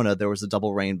Arizona, there was a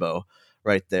double rainbow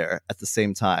right there at the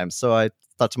same time. So I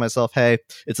thought to myself, hey,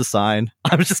 it's a sign.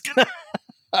 I'm just going to...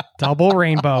 Double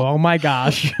rainbow. Oh, my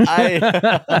gosh.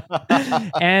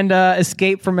 And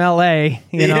escape from L.A.,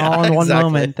 all in one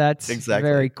moment. That's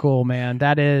very cool, man.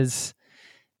 That is...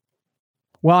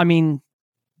 Well, I mean,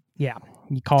 yeah.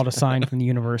 You call it a sign from the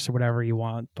universe or whatever you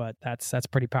want, but that's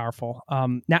pretty powerful.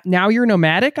 Now you're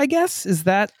nomadic, I guess. Is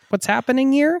that what's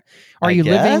happening here? Are you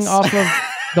living off of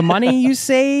the money you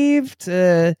saved?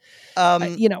 What are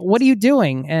you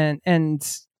doing?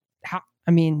 And how?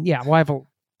 I mean, yeah. Well, I have a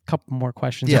couple more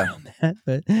questions around that,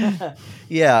 but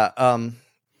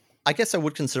I guess I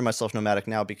would consider myself nomadic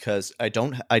now because I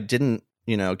didn't,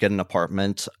 get an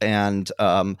apartment, and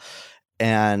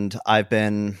I've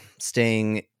been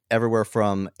staying everywhere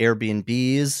from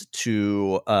Airbnbs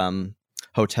to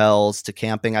hotels to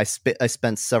camping. I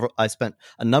spent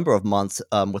a number of months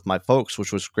with my folks,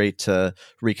 which was great to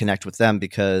reconnect with them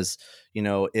because,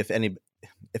 if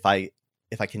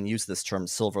I can use this term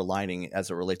silver lining as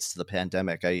it relates to the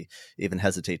pandemic, I even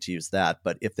hesitate to use that.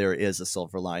 But if there is a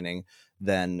silver lining,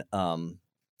 then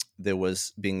there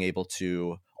was being able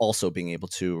to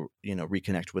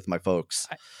reconnect with my folks.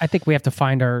 I think we have to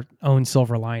find our own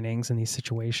silver linings in these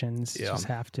situations. Yeah. Just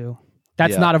have to.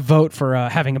 That's not a vote for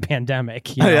having a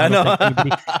pandemic. I know.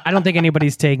 I don't think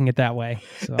anybody's taking it that way.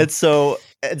 So.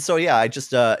 And so, yeah, I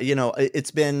just,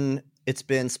 it's been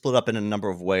split up in a number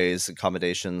of ways,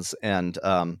 accommodations, and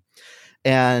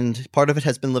part of it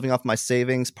has been living off my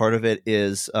savings. Part of it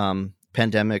is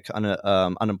pandemic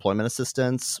unemployment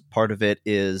assistance. Part of it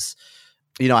is,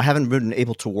 I haven't been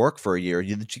able to work for a year.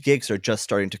 The gigs are just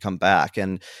starting to come back,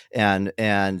 and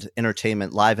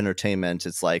entertainment, live entertainment,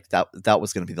 it's like that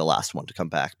was going to be the last one to come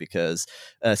back because,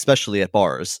 especially at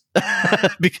bars,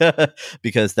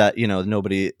 because that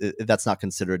nobody, that's not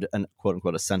considered an quote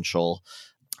unquote essential.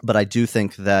 But I do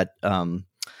think that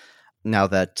now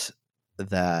that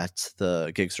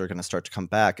the gigs are going to start to come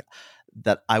back,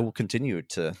 that I will continue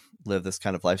to live this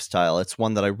kind of lifestyle. It's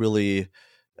one that I really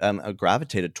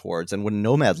gravitated towards. And when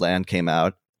Nomadland came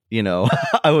out,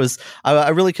 I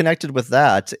really connected with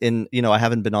that. I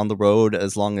haven't been on the road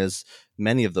as long as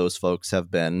many of those folks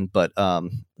have been, but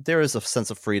there is a sense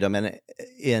of freedom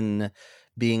in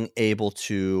being able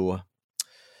to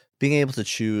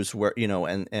choose where,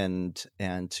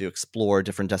 and to explore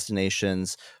different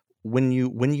destinations when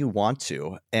you want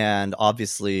to. And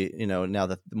obviously, now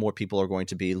that more people are going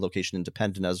to be location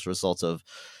independent as a result of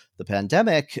the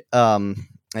pandemic,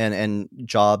 and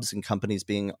jobs and companies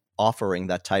offering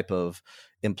that type of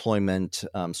employment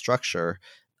structure,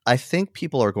 I think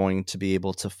people are going to be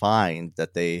able to find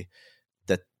that they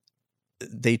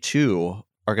too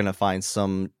are going to find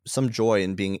some joy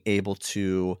in being able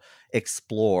to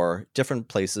explore different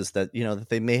places that that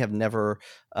they may have never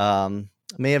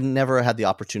had the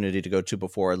opportunity to go to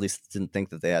before, at least didn't think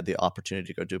that they had the opportunity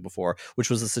to go to before, which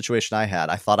was the situation I had.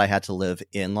 I thought I had to live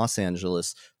in Los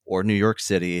Angeles or New York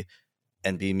City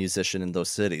and be a musician in those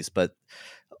cities. But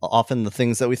often the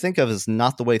things that we think of is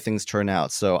not the way things turn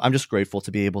out. So I'm just grateful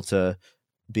to be able to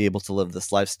live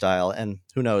this lifestyle. And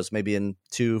who knows, maybe in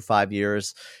 2-5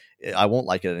 years, I won't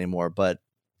like it anymore. But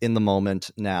in the moment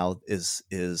now is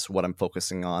what I'm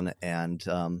focusing on. And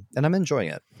I'm enjoying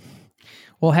it.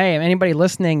 Well, hey, anybody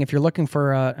listening, if you're looking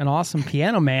for an awesome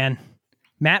piano man,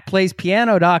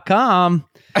 MattPlaysPiano.com.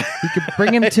 You could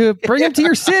bring him to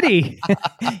your city.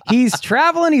 He's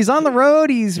traveling. He's on the road.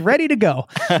 He's ready to go.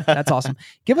 That's awesome.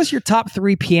 Give us your top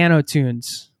 3 piano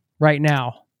tunes right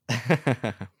now.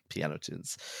 Piano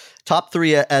tunes. Top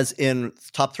 3 as in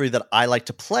top 3 that I like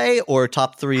to play, or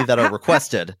top 3 that are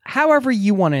requested? However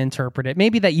you want to interpret it.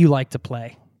 Maybe that you like to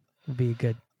play would be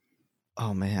good.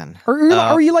 Oh man.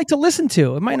 Or you like to listen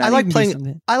to. It might not.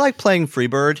 I like playing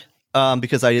Freebird.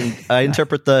 Because I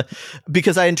interpret the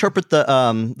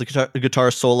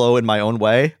guitar solo in my own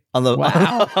way on the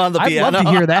on the piano. I'd love to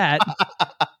hear that.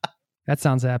 That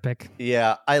sounds epic.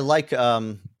 Yeah, I like.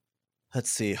 Let's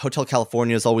see, Hotel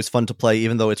California is always fun to play,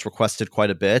 even though it's requested quite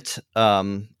a bit.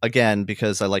 Again,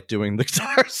 because I like doing the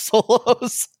guitar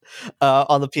solos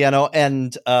on the piano,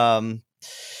 and oh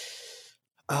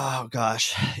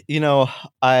gosh, a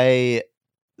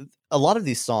lot of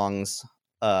these songs.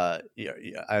 I've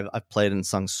played and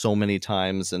sung so many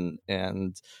times, and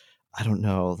I don't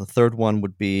know. The third one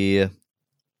would be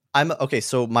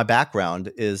so my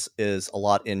background is a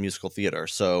lot in musical theater.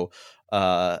 So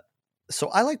I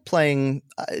like playing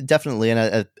definitely,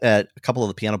 and at a couple of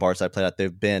the piano bars I played at,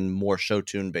 they've been more show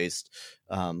tune based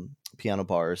piano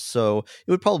bars. So it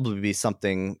would probably be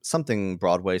something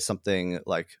Broadway, something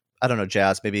like, I don't know,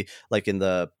 jazz, maybe like in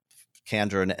the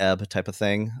Candor and Ebb type of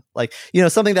thing, like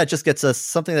something that just gets us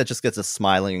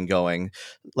smiling and going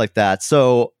like that.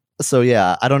 So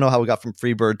yeah, I don't know how we got from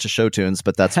Freebird to show tunes,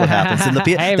 but that's what happens in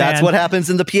the that's what happens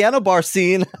in the piano bar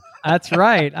scene. That's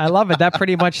right. I love it. That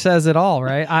pretty much says it all,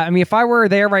 right? I mean, if I were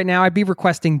there right now, I'd be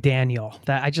requesting Daniel.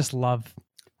 That I just love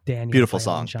Daniel. Beautiful by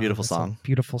song. Elton John. Beautiful It's a song.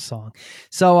 beautiful song.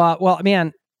 So, well,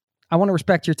 man, I want to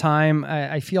respect your time.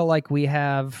 I feel like we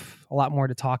have a lot more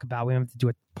to talk about. We have to do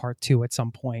a part 2 at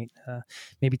some point.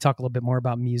 Maybe talk a little bit more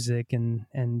about music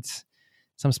and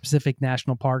some specific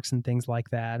national parks and things like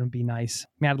that. It'd be nice.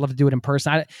 Man, I'd love to do it in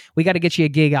person. We got to get you a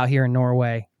gig out here in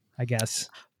Norway, I guess.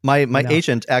 My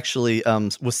agent actually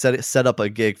was set up a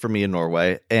gig for me in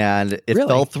Norway, and it Really?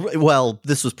 fell through. Well,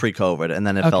 this was pre-COVID, and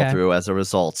then it fell through as a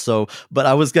result. So, but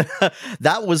I was gonna.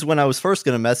 That was when I was first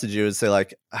gonna message you and say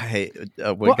like, "Hey,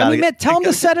 tell him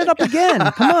to set it up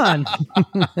again. Come on."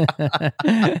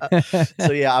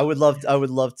 So yeah, I would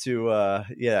love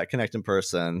to connect in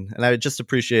person, and I just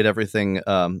appreciate everything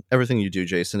you do,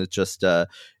 Jason. It just it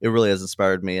really has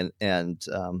inspired me, and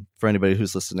for anybody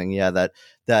who's listening,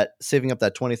 that saving up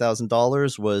that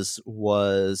 $20,000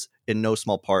 was in no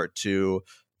small part to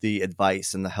the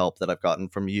advice and the help that I've gotten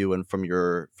from you and from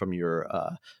your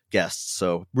guests.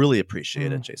 So really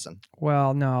appreciate it, Jason.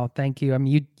 Well, no, thank you. I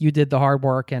mean, you did the hard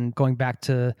work, and going back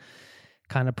to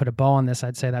kind of put a bow on this,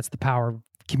 I'd say that's the power of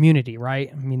community, right?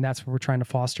 I mean, that's what we're trying to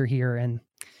foster here, and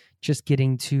just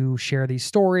getting to share these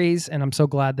stories. And I'm so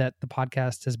glad that the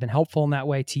podcast has been helpful in that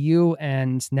way to you.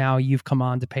 And now you've come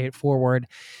on to pay it forward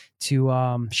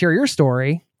to share your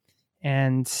story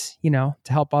and, to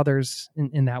help others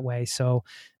in that way. So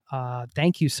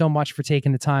thank you so much for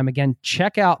taking the time. Again,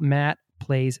 check out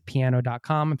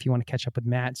mattplayspiano.com if you want to catch up with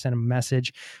Matt, send him a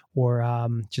message, or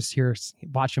just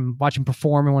watch him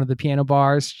perform in one of the piano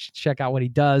bars. Check out what he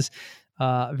does.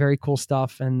 Very cool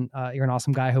stuff. And you're an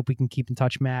awesome guy. I hope we can keep in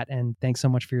touch, Matt. And thanks so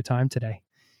much for your time today.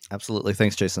 Absolutely.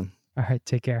 Thanks, Jason. All right.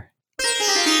 Take care.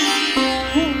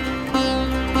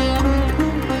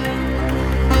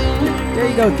 There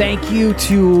you go. Thank you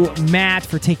to Matt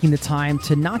for taking the time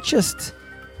to not just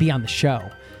be on the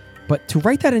show, but to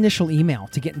write that initial email,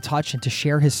 to get in touch and to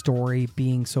share his story,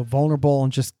 being so vulnerable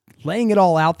and just laying it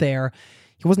all out there.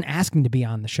 He wasn't asking to be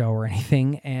on the show or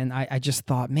anything. And I just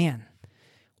thought, man,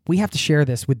 we have to share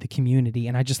this with the community.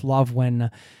 And I just love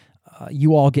when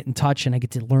you all get in touch and I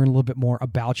get to learn a little bit more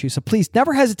about you. So please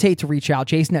never hesitate to reach out.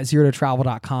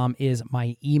 Jason@zerototravel.com is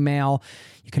my email.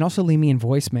 You can also leave me in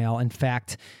voicemail. In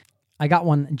fact, I got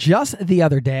one just the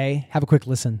other day. Have a quick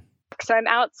listen. So I'm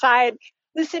outside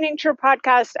listening to your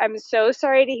podcast. I'm so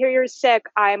sorry to hear you're sick.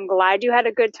 I'm glad you had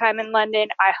a good time in London.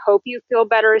 I hope you feel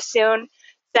better soon.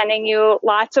 Sending you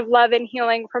lots of love and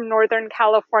healing from Northern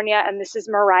California. And this is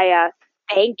Mariah.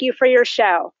 Thank you for your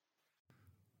show.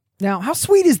 Now, how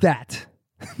sweet is that?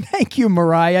 Thank you,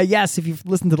 Mariah. Yes, if you've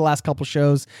listened to the last couple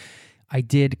shows, I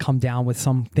did come down with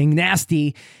something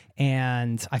nasty,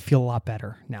 and I feel a lot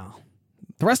better now.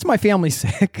 The rest of my family's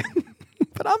sick,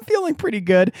 but I'm feeling pretty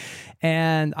good,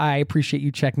 and I appreciate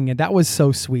you checking in. That was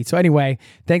so sweet. So anyway,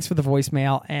 thanks for the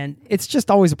voicemail, and it's just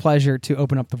always a pleasure to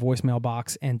open up the voicemail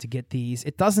box and to get these.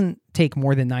 It doesn't take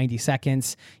more than 90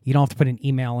 seconds. You don't have to put an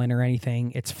email in or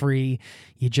anything. It's free.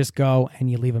 You just go and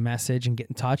you leave a message and get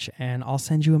in touch, and I'll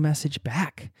send you a message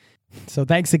back. So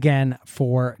thanks again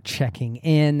for checking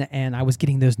in, and I was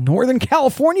getting those Northern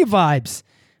California vibes.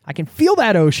 I can feel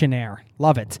that ocean air.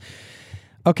 Love it.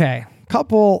 Okay,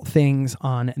 couple things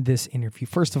on this interview.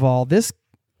 First of all, this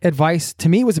advice to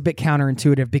me was a bit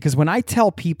counterintuitive because when I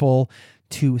tell people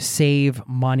to save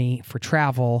money for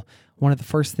travel, one of the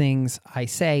first things I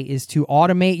say is to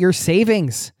automate your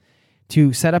savings,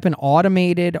 to set up an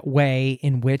automated way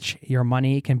in which your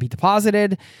money can be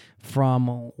deposited from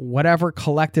whatever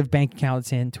collective bank account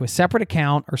it's in to a separate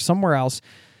account or somewhere else.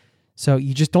 So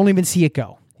you just don't even see it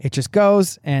go. It just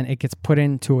goes and it gets put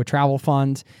into a travel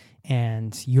fund,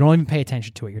 and you don't even pay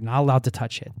attention to it. You're not allowed to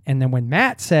touch it. And then when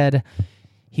Matt said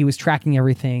he was tracking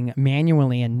everything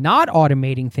manually and not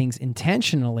automating things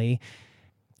intentionally,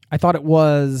 I thought it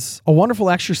was a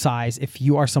wonderful exercise if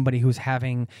you are somebody who's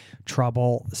having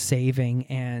trouble saving.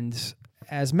 And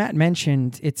as Matt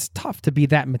mentioned, it's tough to be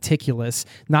that meticulous.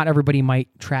 Not everybody might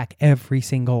track every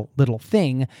single little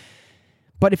thing.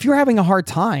 But if you're having a hard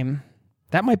time,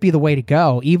 that might be the way to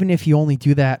go, even if you only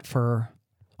do that for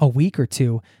a week or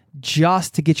two,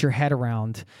 just to get your head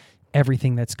around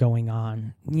everything that's going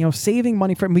on. Saving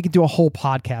money we could do a whole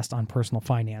podcast on personal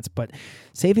finance, but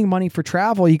saving money for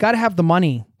travel, you got to have the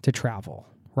money to travel,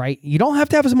 right? You don't have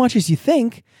to have as much as you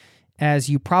think, as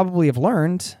you probably have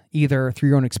learned either through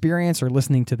your own experience or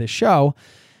listening to this show,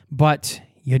 but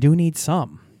you do need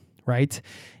some, right?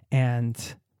 And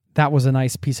that was a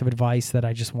nice piece of advice that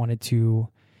I just wanted to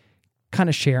kind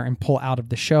of share and pull out of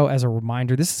the show as a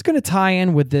reminder. This is going to tie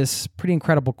in with this pretty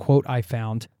incredible quote I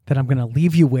found that I'm going to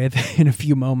leave you with in a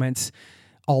few moments,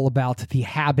 all about the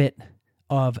habit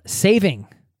of saving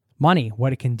money,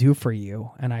 what it can do for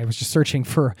you. And I was just searching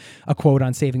for a quote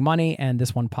on saving money, and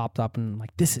this one popped up, and I'm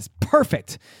like, this is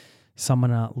perfect. So I'm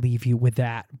going to leave you with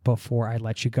that before I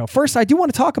let you go. First, I do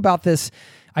want to talk about this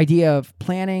idea of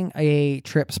planning a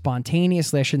trip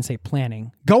spontaneously. I shouldn't say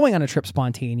planning, going on a trip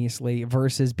spontaneously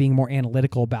versus being more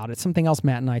analytical about it. Something else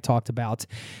Matt and I talked about.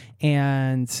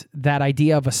 And that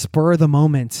idea of a spur of the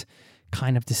moment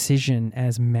kind of decision,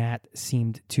 as Matt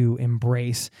seemed to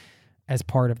embrace as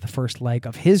part of the first leg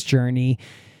of his journey.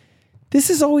 This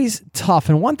is always tough.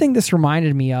 And one thing this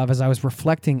reminded me of as I was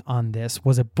reflecting on this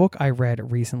was a book I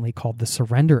read recently called The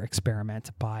Surrender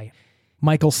Experiment by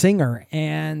Michael Singer.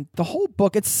 And the whole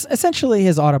book, it's essentially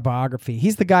his autobiography.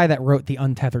 He's the guy that wrote The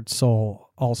Untethered Soul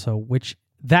also, which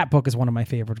that book is one of my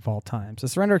favorite of all time. So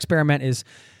The Surrender Experiment is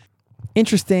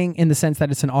interesting in the sense that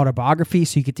it's an autobiography.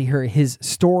 So you get to hear his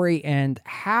story and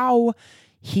how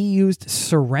he used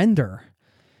surrender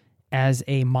as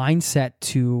a mindset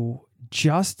to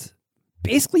just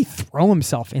basically throw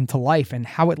himself into life, and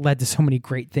how it led to so many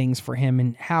great things for him,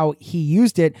 and how he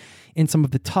used it in some of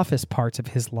the toughest parts of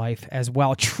his life as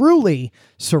well. Truly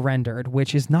surrendered,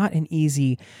 which is not an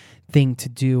easy thing to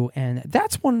do. And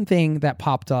that's one thing that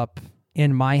popped up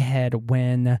in my head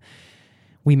when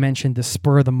we mentioned the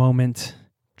spur of the moment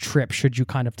trip. Should you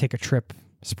kind of take a trip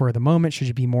spur of the moment? Should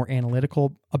you be more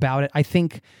analytical about it? I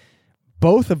think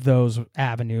both of those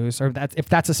avenues, or if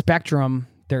that's a spectrum,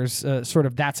 there's sort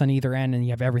of that's on either end and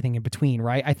you have everything in between,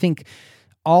 right? I think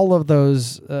all of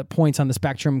those points on the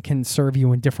spectrum can serve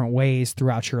you in different ways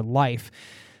throughout your life.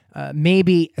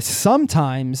 Maybe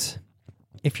sometimes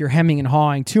if you're hemming and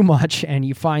hawing too much and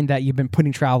you find that you've been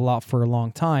putting travel out for a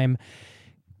long time,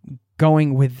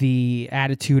 going with the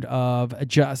attitude of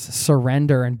just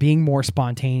surrender and being more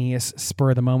spontaneous, spur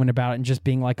of the moment about it, and just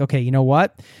being like, okay, you know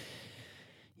what?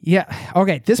 Yeah.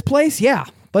 Okay. This place. Yeah.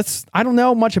 I don't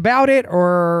know much about it,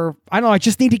 or I don't know. I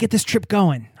just need to get this trip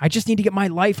going. I just need to get my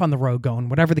life on the road going,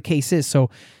 whatever the case is. So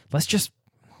let's just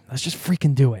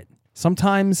freaking do it.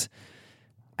 Sometimes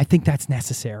I think that's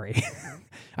necessary.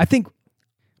 I think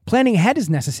planning ahead is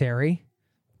necessary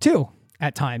too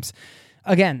at times.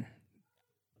 Again,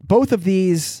 both of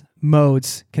these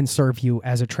modes can serve you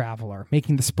as a traveler,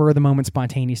 making the spur of the moment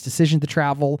spontaneous decision to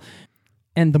travel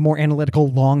and the more analytical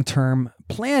long-term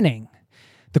planning.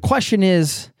 The question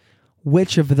is,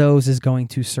 which of those is going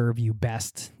to serve you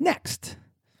best next?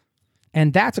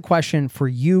 And that's a question for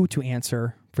you to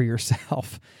answer for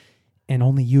yourself. And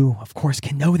only you, of course,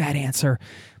 can know that answer.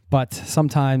 But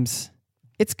sometimes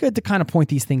it's good to kind of point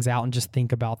these things out and just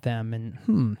think about them.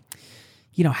 And,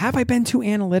 have I been too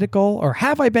analytical, or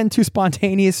have I been too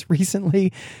spontaneous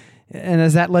recently? And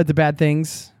has that led to bad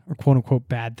things, or quote unquote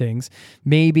bad things?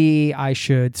 Maybe I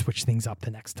should switch things up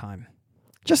the next time.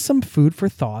 Just some food for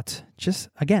thought. Just,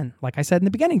 again, like I said in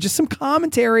the beginning, just some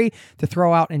commentary to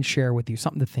throw out and share with you.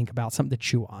 Something to think about, something to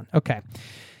chew on. Okay.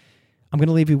 I'm going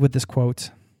to leave you with this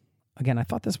quote. Again, I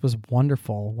thought this was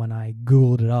wonderful when I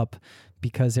Googled it up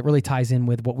because it really ties in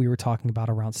with what we were talking about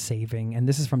around saving. And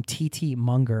this is from T.T.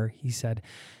 Munger. He said,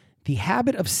 "The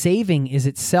habit of saving is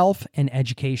itself an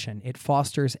education. It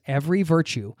fosters every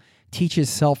virtue, teaches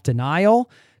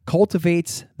self-denial,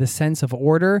 cultivates the sense of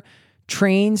order,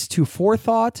 trains to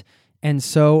forethought, and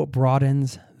so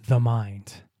broadens the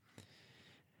mind."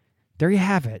 There you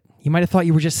have it. You might have thought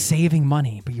you were just saving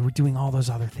money, but you were doing all those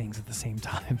other things at the same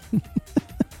time.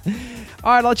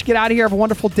 All right, I'll let you get out of here. Have a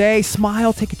wonderful day.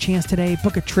 Smile, take a chance today.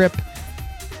 Book a trip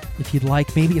if you'd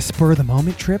like. Maybe a spur of the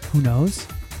moment trip. Who knows?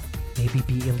 Maybe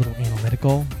be a little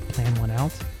analytical. Plan one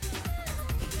out.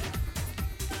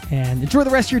 And enjoy the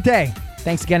rest of your day.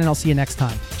 Thanks again, and I'll see you next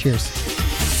time. Cheers.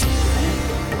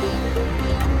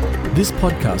 This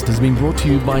podcast has been brought to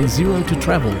you by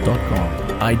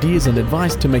ZeroToTravel.com. Ideas and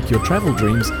advice to make your travel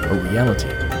dreams a reality.